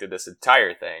predicted this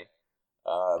entire thing.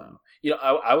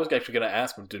 I was actually going to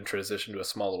ask them to transition to a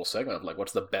small little segment of like,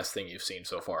 what's the best thing you've seen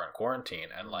so far in quarantine?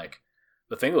 And like,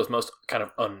 the thing that was most kind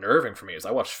of unnerving for me is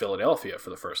I watched Philadelphia for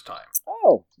the first time.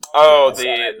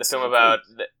 The film about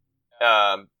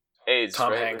AIDS.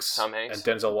 Tom right? Hanks and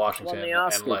Denzel Washington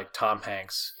and like Tom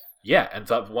Hanks. Yeah, and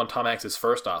won Tom Hanks'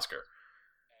 first Oscar.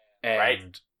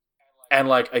 And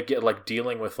like I get like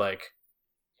dealing with like,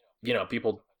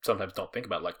 people sometimes don't think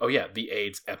about like, oh yeah, the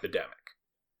AIDS epidemic.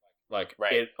 Like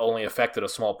it only affected a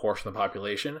small portion of the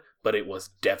population, but it was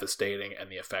devastating, and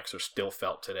the effects are still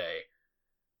felt today.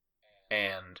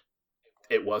 And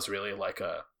it was really like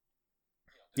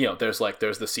there's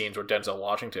the scenes where Denzel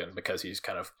Washington, because he's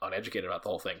kind of uneducated about the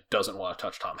whole thing, doesn't want to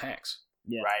touch Tom Hanks.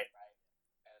 Yeah. Right.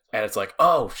 And it's like,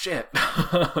 oh shit,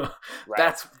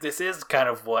 this is kind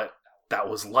of what that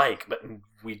was like, but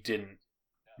we didn't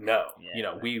know.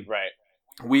 Yeah,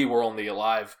 we were only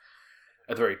alive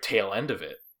at the very tail end of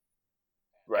it.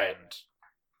 Right.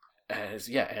 And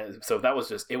so that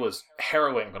was it was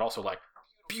harrowing, but also like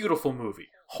beautiful movie.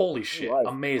 Holy shit,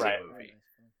 amazing movie.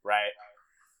 Right.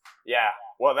 Yeah.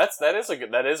 Well, that is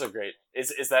a great.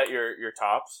 Is that your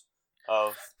tops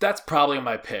of? That's probably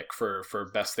my pick for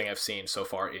best thing I've seen so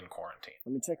far in quarantine.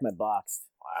 Let me check my box.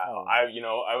 Wow.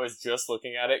 I was just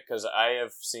looking at it because I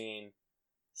have seen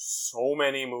so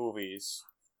many movies.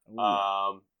 Ooh.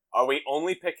 Are we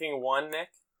only picking one, Nick?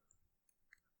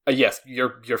 Yes,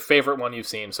 your favorite one you've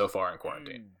seen so far in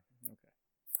quarantine. Okay.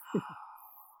 I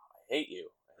hate you.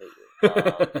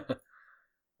 Okay.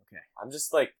 I'm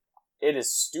just like, it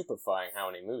is stupefying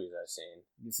how many movies I've seen.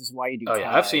 This is why you do. Oh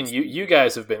yeah, I've seen you. You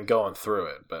guys have been going through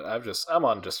it, but I'm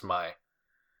on just my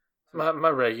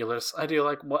regulars. I do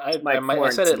like I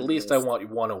said at least list. I want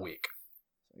one a week.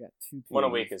 I got 2 one a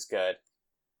week is good.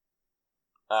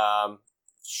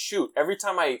 Shoot, every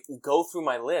time I go through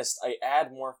my list, I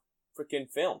add more freaking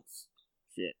films.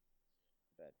 Shit.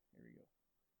 Here we go.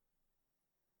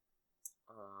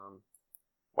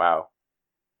 Wow.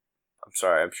 I'm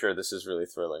sorry. I'm sure this is really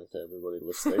thrilling to everybody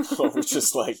listening. We're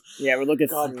just like, yeah, we're looking.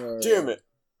 God damn it.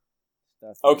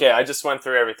 Okay, I just went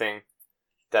through everything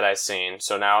that I've seen,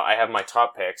 so now I have my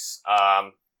top picks.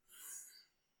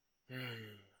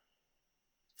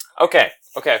 Okay.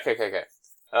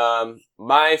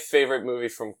 My favorite movie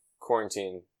from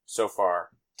quarantine so far.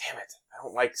 Damn it! I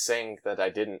don't like saying that I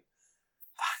didn't.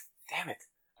 Damn it!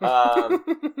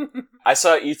 I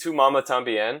saw Y Tu Mamá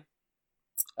También.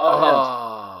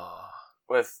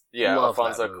 With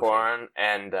Alfonso Cuarón,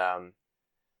 and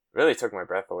really took my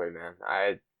breath away, man.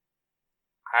 I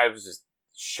was just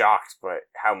shocked by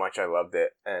how much I loved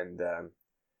it, and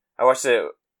I watched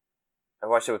it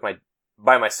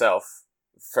by myself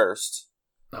first.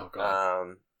 Oh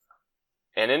god!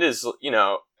 And it is,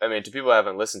 I mean, to people who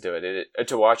haven't listened to it,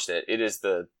 to watch it, it is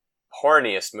the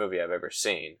horniest movie I've ever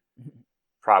seen,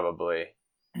 probably.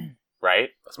 Right?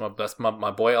 That's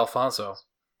my boy Alfonso.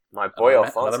 My boy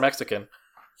Alfonso, another Mexican.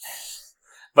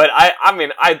 But I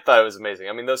mean, I thought it was amazing.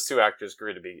 I mean, those two actors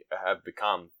have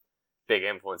become big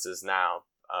influences now.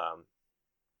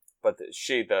 But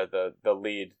the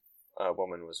lead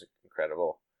woman was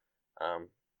incredible.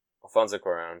 Alfonso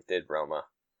Cuarón did Roma.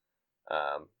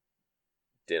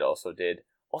 Did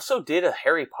a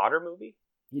Harry Potter movie.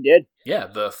 He did. Yeah,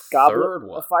 the Goblet third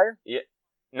one. Of Fire. Yeah.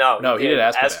 No, he did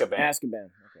Azkaban.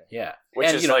 Azkaban. Okay. Yeah,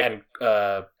 which is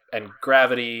and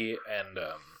Gravity and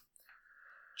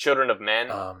Children of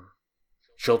Men. I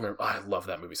love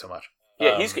that movie so much.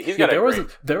 Yeah, he's got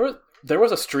there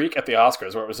was a streak at the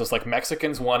Oscars where it was just like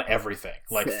Mexicans won everything.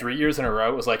 Like 3 years in a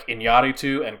row, it was like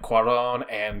Iñárritu and Cuarón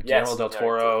and Guillermo del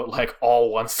Toro, like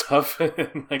all won stuff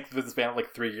in like the span of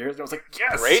like 3 years. And I was like,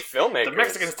 yes, great filmmakers. The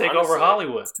Mexicans take over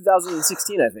Hollywood. It's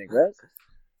 2016, I think, right?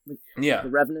 Yeah, The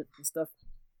Revenant and stuff.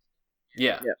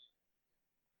 Yeah.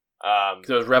 Yeah.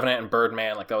 There was Revenant and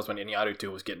Birdman. Like that was when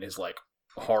Iñárritu was getting his like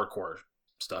hardcore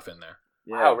stuff in there.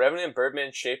 Yeah. Wow, Revenant,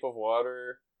 Birdman, Shape of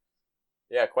Water.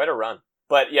 Yeah, quite a run.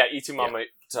 But yeah, Itumama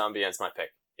Zambian's my pick.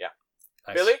 Yeah.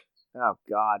 Nice. Billy? Oh,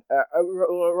 God.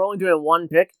 We're only doing one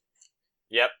pick?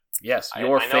 Yep. Yes,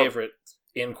 your I know. favorite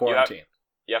in quarantine.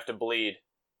 You have to bleed.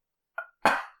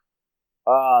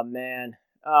 Oh, man.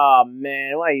 Why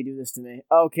do you do this to me?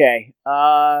 Okay.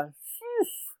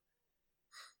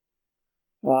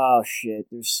 Oh, shit.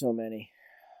 There's so many.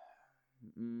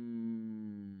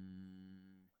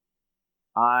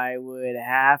 I would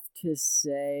have to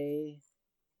say...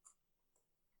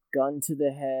 Gun to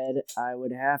the Head. I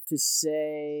would have to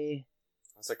say...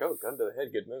 I was like, oh, Gun to the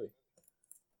Head, good movie.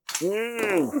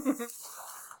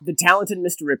 The Talented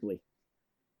Mr. Ripley.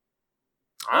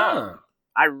 Ah.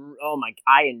 I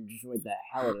enjoyed the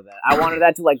hell out of that. I wanted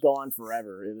that to like go on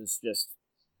forever. It was just...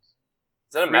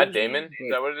 Is that a Matt Damon? Is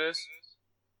that what it is?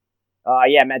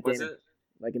 Yeah, Matt Was Damon. it?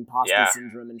 Like imposter Yeah.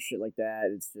 syndrome and shit like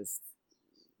that. It's just...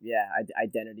 Yeah,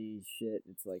 identity shit.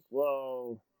 It's like,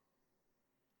 whoa.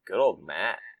 Good old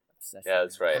Matt. Obsession. Yeah,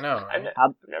 that's right. I know. I've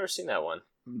How- never seen that one.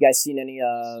 You guys seen any,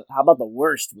 how about the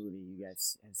worst movie you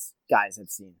guys have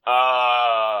seen? Come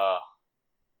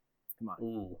on.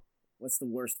 Ooh. What's the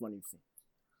worst one you've seen?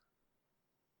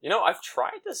 You know, I've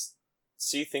tried to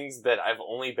see things that I've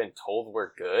only been told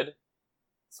were good,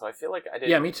 so I feel like I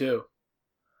didn't. Yeah, me too.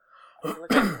 I feel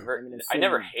like I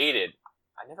never hated.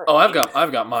 Oh, I've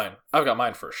got mine. I've got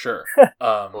mine for sure.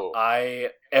 Cool.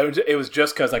 It was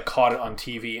just because I caught it on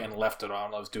TV and left it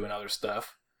on. I was doing other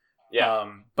stuff. Yeah.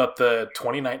 But the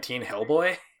 2019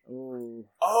 Hellboy. Ooh.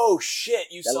 Oh shit!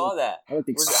 You That saw was- that? I looked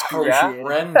Was it- excruciating.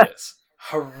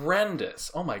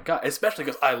 Horrendous. Oh my god! Especially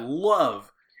because I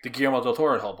love the Guillermo del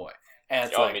Toro Hellboy, and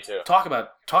it's like me too. talking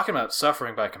about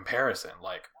suffering by comparison.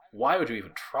 Like, why would you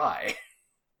even try?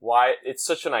 Why? It's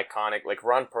such an iconic. Like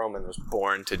Ron Perlman was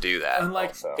born to do that. And like,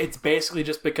 also. it's basically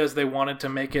just because they wanted to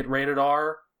make it rated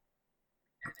R,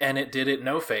 and it did it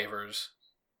no favors.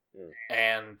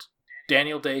 And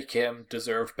Daniel Day Kim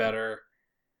deserved better.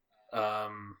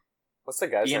 What's the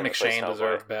guy's Ian name that plays McShane Hellboy?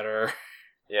 deserved better.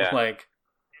 Yeah. Like,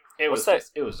 it What's was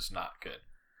just not good.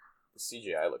 The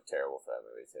CGI looked terrible for that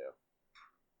movie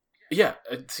too. Yeah,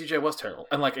 CJ was terrible.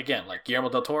 And like again, like the Guillermo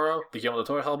del Toro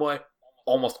Hellboy,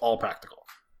 almost all practical.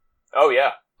 Oh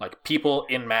yeah, Like people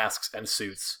in masks and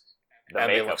suits. the And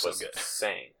they makeup look so was good.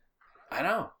 insane. I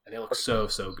know. And they look so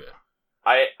good.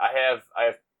 I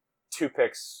have two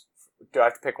picks. Do I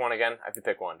have to pick one again? I have to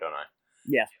pick one, don't I?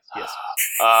 Yeah. Yes.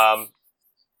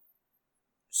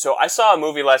 So I saw a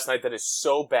movie last night that is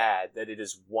so bad that it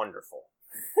is wonderful,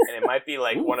 and it might be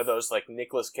like one of those like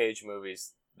Nicolas Cage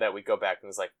movies that we go back and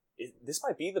it's like this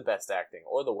might be the best acting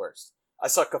or the worst. I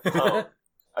saw Capone.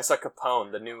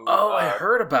 The new. Oh, I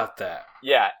heard about that.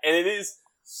 Yeah, and it is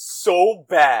so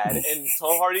bad, and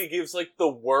Tom Hardy gives like the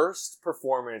worst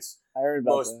performance. I heard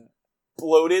about Most that.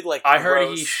 bloated, like I heard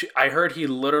gross. I heard he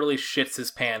literally shits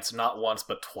his pants not once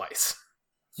but twice.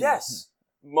 Yes,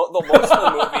 the most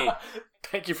of the movie.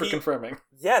 Thank you for confirming.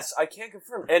 Yes, I can't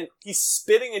confirm. And he's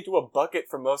spitting into a bucket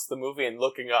for most of the movie and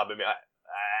looking up. I mean,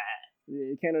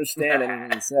 You can't understand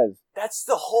anything he says. that's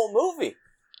the whole movie,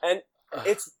 and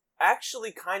it's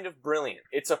actually kind of brilliant.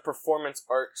 It's a performance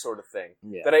art sort of thing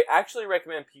Yeah. that I actually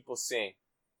recommend people seeing,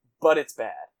 but it's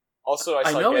bad. Also,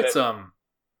 I know Get it's Him.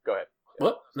 Go ahead.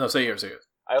 What? No, say yours.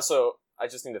 I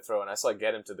just need to throw in. I saw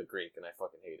Get Him to the Greek, and I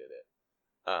fucking hated it.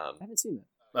 I haven't seen that.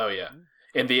 Oh yeah,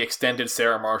 in the extended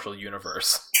Sarah Marshall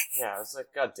universe. Yeah, I was like,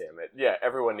 God damn it! Yeah,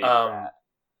 everyone needed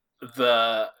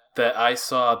that. I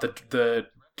saw the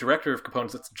director of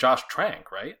Capone's. It's Josh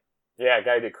Trank, right? Yeah,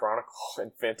 guy who did Chronicle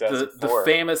and Fantastic Four.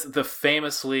 The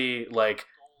famously like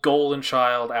Golden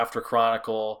Child after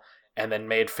Chronicle, and then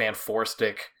made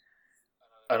Fanforstic,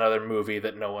 another movie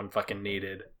that no one fucking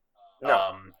needed.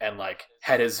 No. And like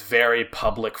had his very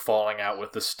public falling out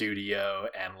with the studio,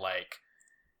 and like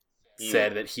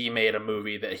said that he made a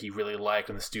movie that he really liked,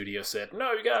 and the studio said,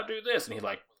 "No, you gotta do this," and he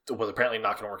like was apparently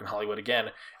not going to work in Hollywood again,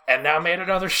 and now made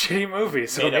another shitty movie.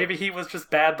 So maybe he was just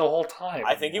bad the whole time.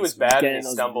 I think he was bad, and he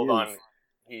those stumbled reviews. on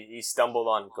he stumbled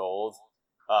on gold.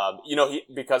 He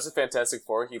because of Fantastic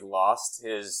Four, he lost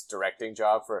his directing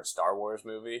job for a Star Wars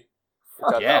movie,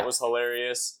 which I thought was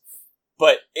hilarious.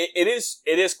 But it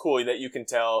is cool that you can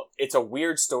tell it's a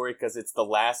weird story because it's the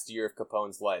last year of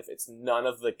Capone's life. It's none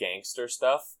of the gangster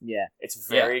stuff. Yeah. It's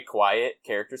very quiet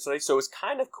character study, so it's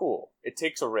kind of cool. It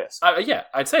takes a risk. Yeah,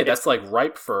 I'd say that's like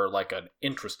ripe for like an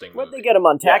interesting What, movie. they get him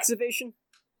on tax evasion?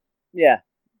 Yeah.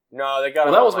 No, they got.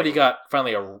 Well, that was when he got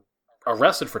finally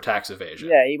arrested for tax evasion.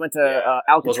 Yeah, he went to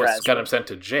Alcatraz. Was what got him sent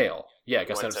to jail. Yeah,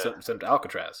 got sent to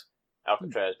Alcatraz.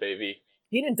 Alcatraz, baby.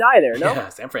 He didn't die there, no? Yeah,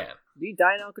 San Fran. Did he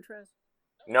die in Alcatraz?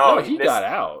 No, he got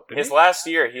out. His last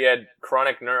year, he had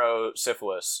chronic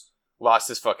neurosyphilis, lost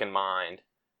his fucking mind,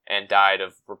 and died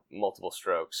of multiple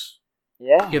strokes.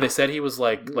 Yeah. Yeah, they said he was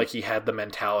like he had the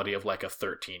mentality of like a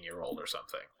 13-year-old or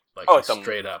something. Like he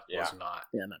straight up was not.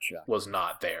 Yeah, I'm not sure. Was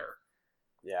not there.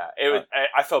 Yeah, it was.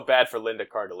 I felt bad for Linda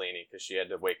Cardellini because she had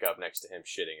to wake up next to him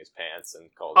shitting his pants and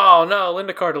called. Oh no,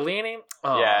 Linda Cardellini!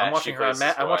 Oh, yeah, I'm watching her on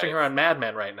I'm watching her on Mad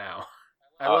Men right now.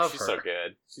 I love her. She's so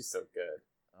good. She's so good.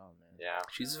 Oh man. Yeah.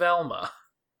 She's Velma.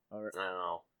 I don't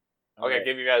know. Okay,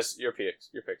 give you guys your picks.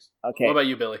 Okay. What about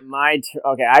you, Billy?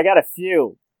 Okay, I got a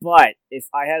few, but if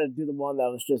I had to do the one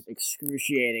that was just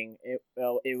excruciating, it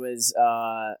was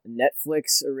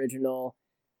Netflix original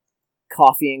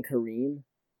Coffee and Kareem.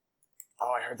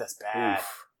 Oh, I heard that's bad.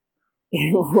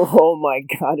 Oh my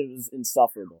god, it was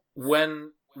insufferable.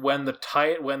 When the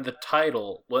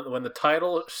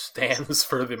title stands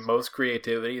for the most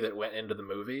creativity that went into the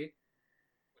movie,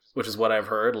 which is what I've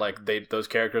heard, like those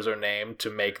characters are named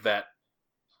to make that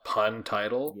pun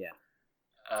title.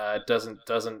 Yeah. It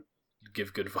doesn't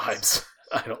give good vibes.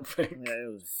 I don't think. Yeah,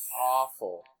 it was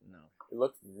awful. No, it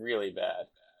looked really bad.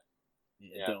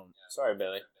 Yeah. Don't. Sorry,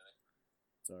 Billy.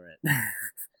 It's all right.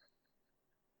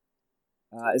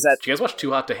 Is that? Did you guys watch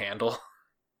Too Hot to Handle?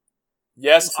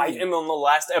 Yes, I am on the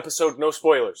last episode. No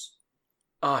spoilers.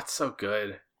 Oh, it's so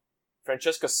good.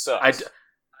 Francesca sucks.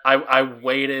 I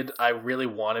waited. I really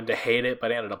wanted to hate it,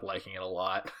 but I ended up liking it a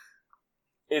lot.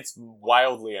 It's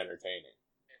wildly entertaining.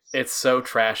 It's so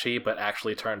trashy, but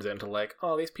actually turns into like,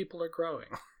 oh, these people are growing.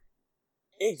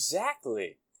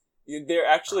 Exactly. They're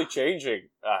actually changing.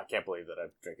 I can't believe that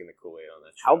I'm drinking the Kool-Aid on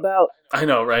that show. How about... I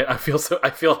know, right? I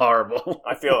feel horrible.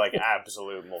 I feel like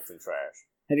absolute molten trash.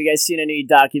 Have you guys seen any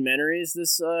documentaries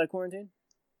this quarantine?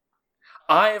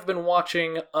 I have been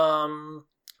watching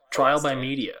Trial by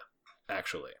Media,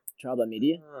 actually. Trial by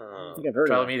Media? I think I've heard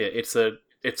Trial of by Media. It's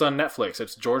on Netflix.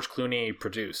 It's George Clooney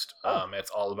produced. It's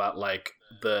all about like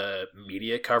the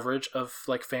media coverage of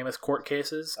like famous court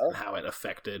cases and how it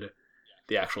affected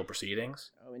the actual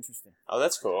proceedings. Oh, interesting. Oh,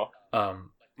 that's cool.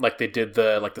 Like they did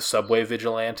the subway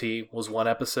vigilante was one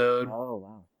episode. Oh,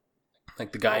 wow.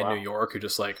 Like the guy in New York who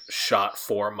just like shot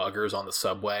 4 muggers on the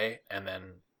subway and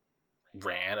then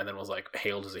ran and then was like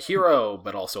hailed as a hero,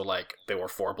 but also like they were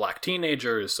 4 black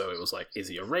teenagers, so it was like, is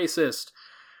he a racist?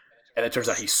 And it turns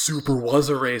out he super was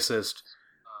a racist.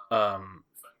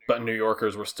 But New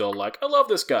Yorkers were still like, I love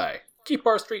this guy. Keep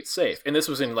our streets safe. And this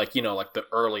was in like, like the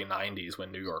early 90s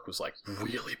when New York was like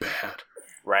really bad.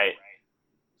 Right.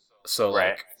 So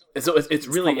like it's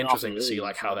really interesting to see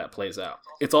like how that plays out.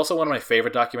 It's also one of my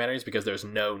favorite documentaries because there's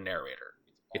no narrator.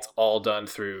 It's all done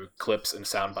through clips and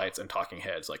sound bites and talking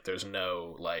heads. Like there's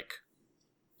no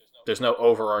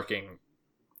overarching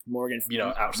outside Morgan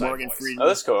voice. Freeman. Oh,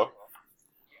 that's cool.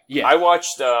 Yeah. I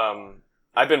watched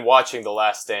I've been watching The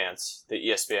Last Dance, the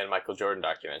ESPN Michael Jordan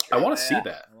documentary. I want to see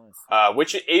that.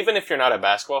 Which, even if you're not a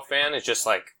basketball fan, it just,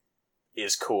 like,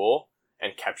 is cool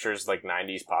and captures, like,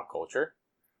 90s pop culture.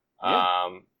 Yeah.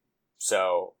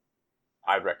 So,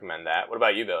 I'd recommend that. What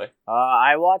about you, Billy?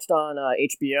 I watched on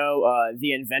HBO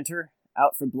The Inventor,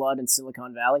 Out for Blood in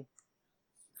Silicon Valley.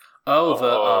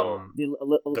 Oh,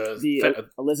 the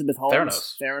Elizabeth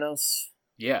Holmes. Theranos.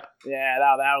 Yeah. Yeah,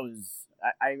 that was...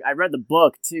 I read the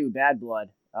book too, Bad Blood,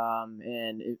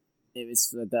 and it was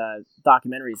the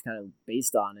documentary is kind of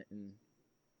based on it, and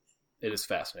it is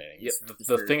fascinating. Yeah,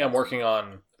 the thing I'm working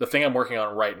on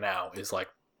right now is like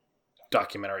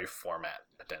documentary format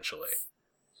potentially.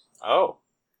 Oh,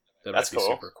 that that's might be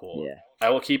cool. Super cool. Yeah,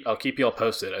 I'll keep you all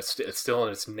posted. It's still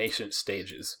in its nascent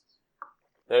stages.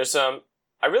 There's I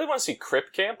really want to see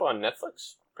Crip Camp on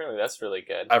Netflix. Apparently, that's really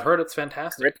good. I've heard it's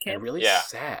fantastic. Crip Camp? And really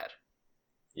sad.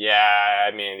 Yeah,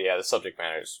 I mean, the subject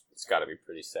matter it's got to be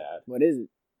pretty sad. What is it?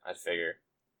 I'd figure.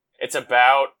 It's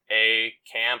about a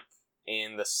camp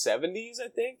in the 70s, I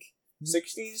think,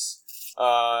 60s. It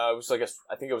was like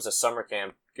I think it was a summer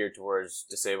camp geared towards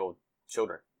disabled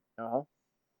children. Uh-huh.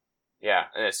 Yeah,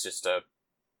 and it's just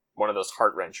one of those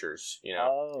heart wrenchers,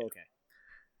 Oh, okay.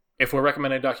 If we're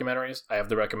recommending documentaries, I have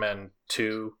to recommend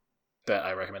 2 that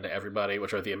I recommend to everybody,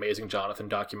 which are the Amazing Jonathan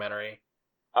documentary.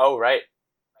 Oh, right.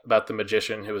 About the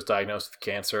magician who was diagnosed with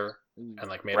cancer and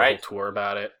like made a whole tour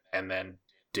about it and then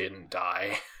didn't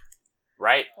die.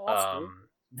 Right.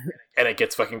 And it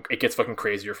gets fucking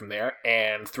crazier from there.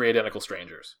 And 3 Identical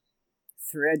Strangers.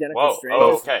 3 Identical Strangers.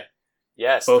 Oh, okay.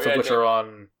 Yes. Both of which are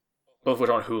on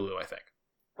Hulu, I think.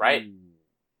 Right.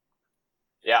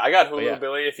 Yeah, I got Hulu,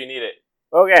 Billy, if you need it.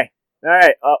 Okay. All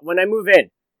right. When I move in.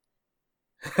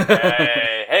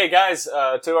 Hey guys!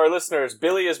 To our listeners,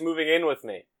 Billy is moving in with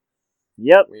me.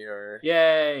 Yep. We are.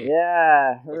 Yay!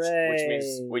 Yeah. Hooray. Which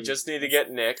means we just need to get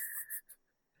Nick.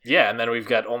 Yeah, and then we've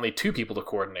got only 2 people to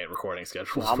coordinate recording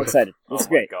schedules. I'm excited. It's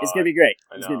great. It's gonna be great.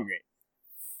 It's gonna be great.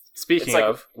 Speaking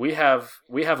of, we have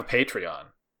a Patreon.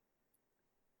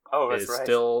 Oh, that's right.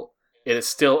 It is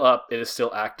still up. It is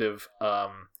still active.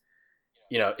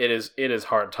 It is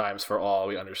hard times for all,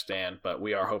 we understand, but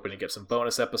we are hoping to get some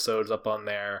bonus episodes up on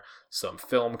there, some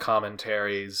film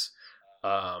commentaries.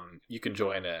 You can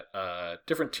join at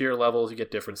different tier levels. You get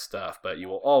different stuff, but you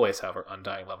will always have our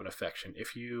undying love and affection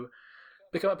if you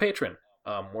become a patron.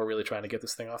 We're really trying to get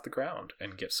this thing off the ground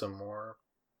and get some more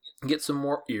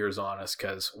ears on us,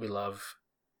 because we love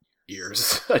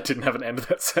ears. I didn't have an end to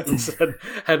that sentence.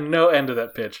 had no end to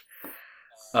that pitch.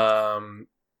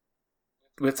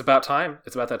 It's about time.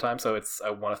 It's about that time. So I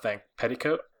want to thank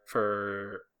Petticoat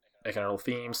for making our little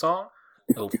theme song,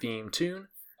 a little theme tune.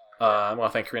 I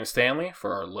want to thank Corinne Stanley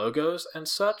for our logos and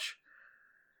such.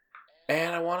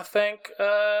 And I want to thank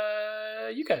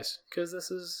you guys, because this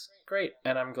is great,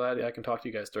 and I'm glad I can talk to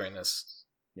you guys during this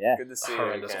good to see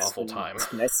horrendous, awful time.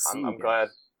 It's nice to see you. I'm glad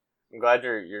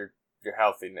you're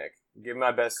healthy, Nick. Give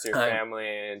my best to your family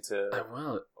and to. I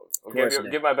will.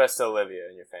 Give my best to Olivia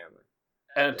and your family.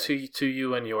 And to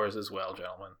you and yours as well,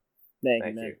 gentlemen.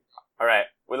 Thank you. All right.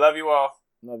 We love you all.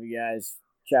 Love you guys.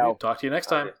 Ciao. Talk to you next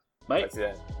time. Bye. Talk to you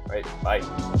then. All right.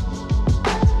 Bye.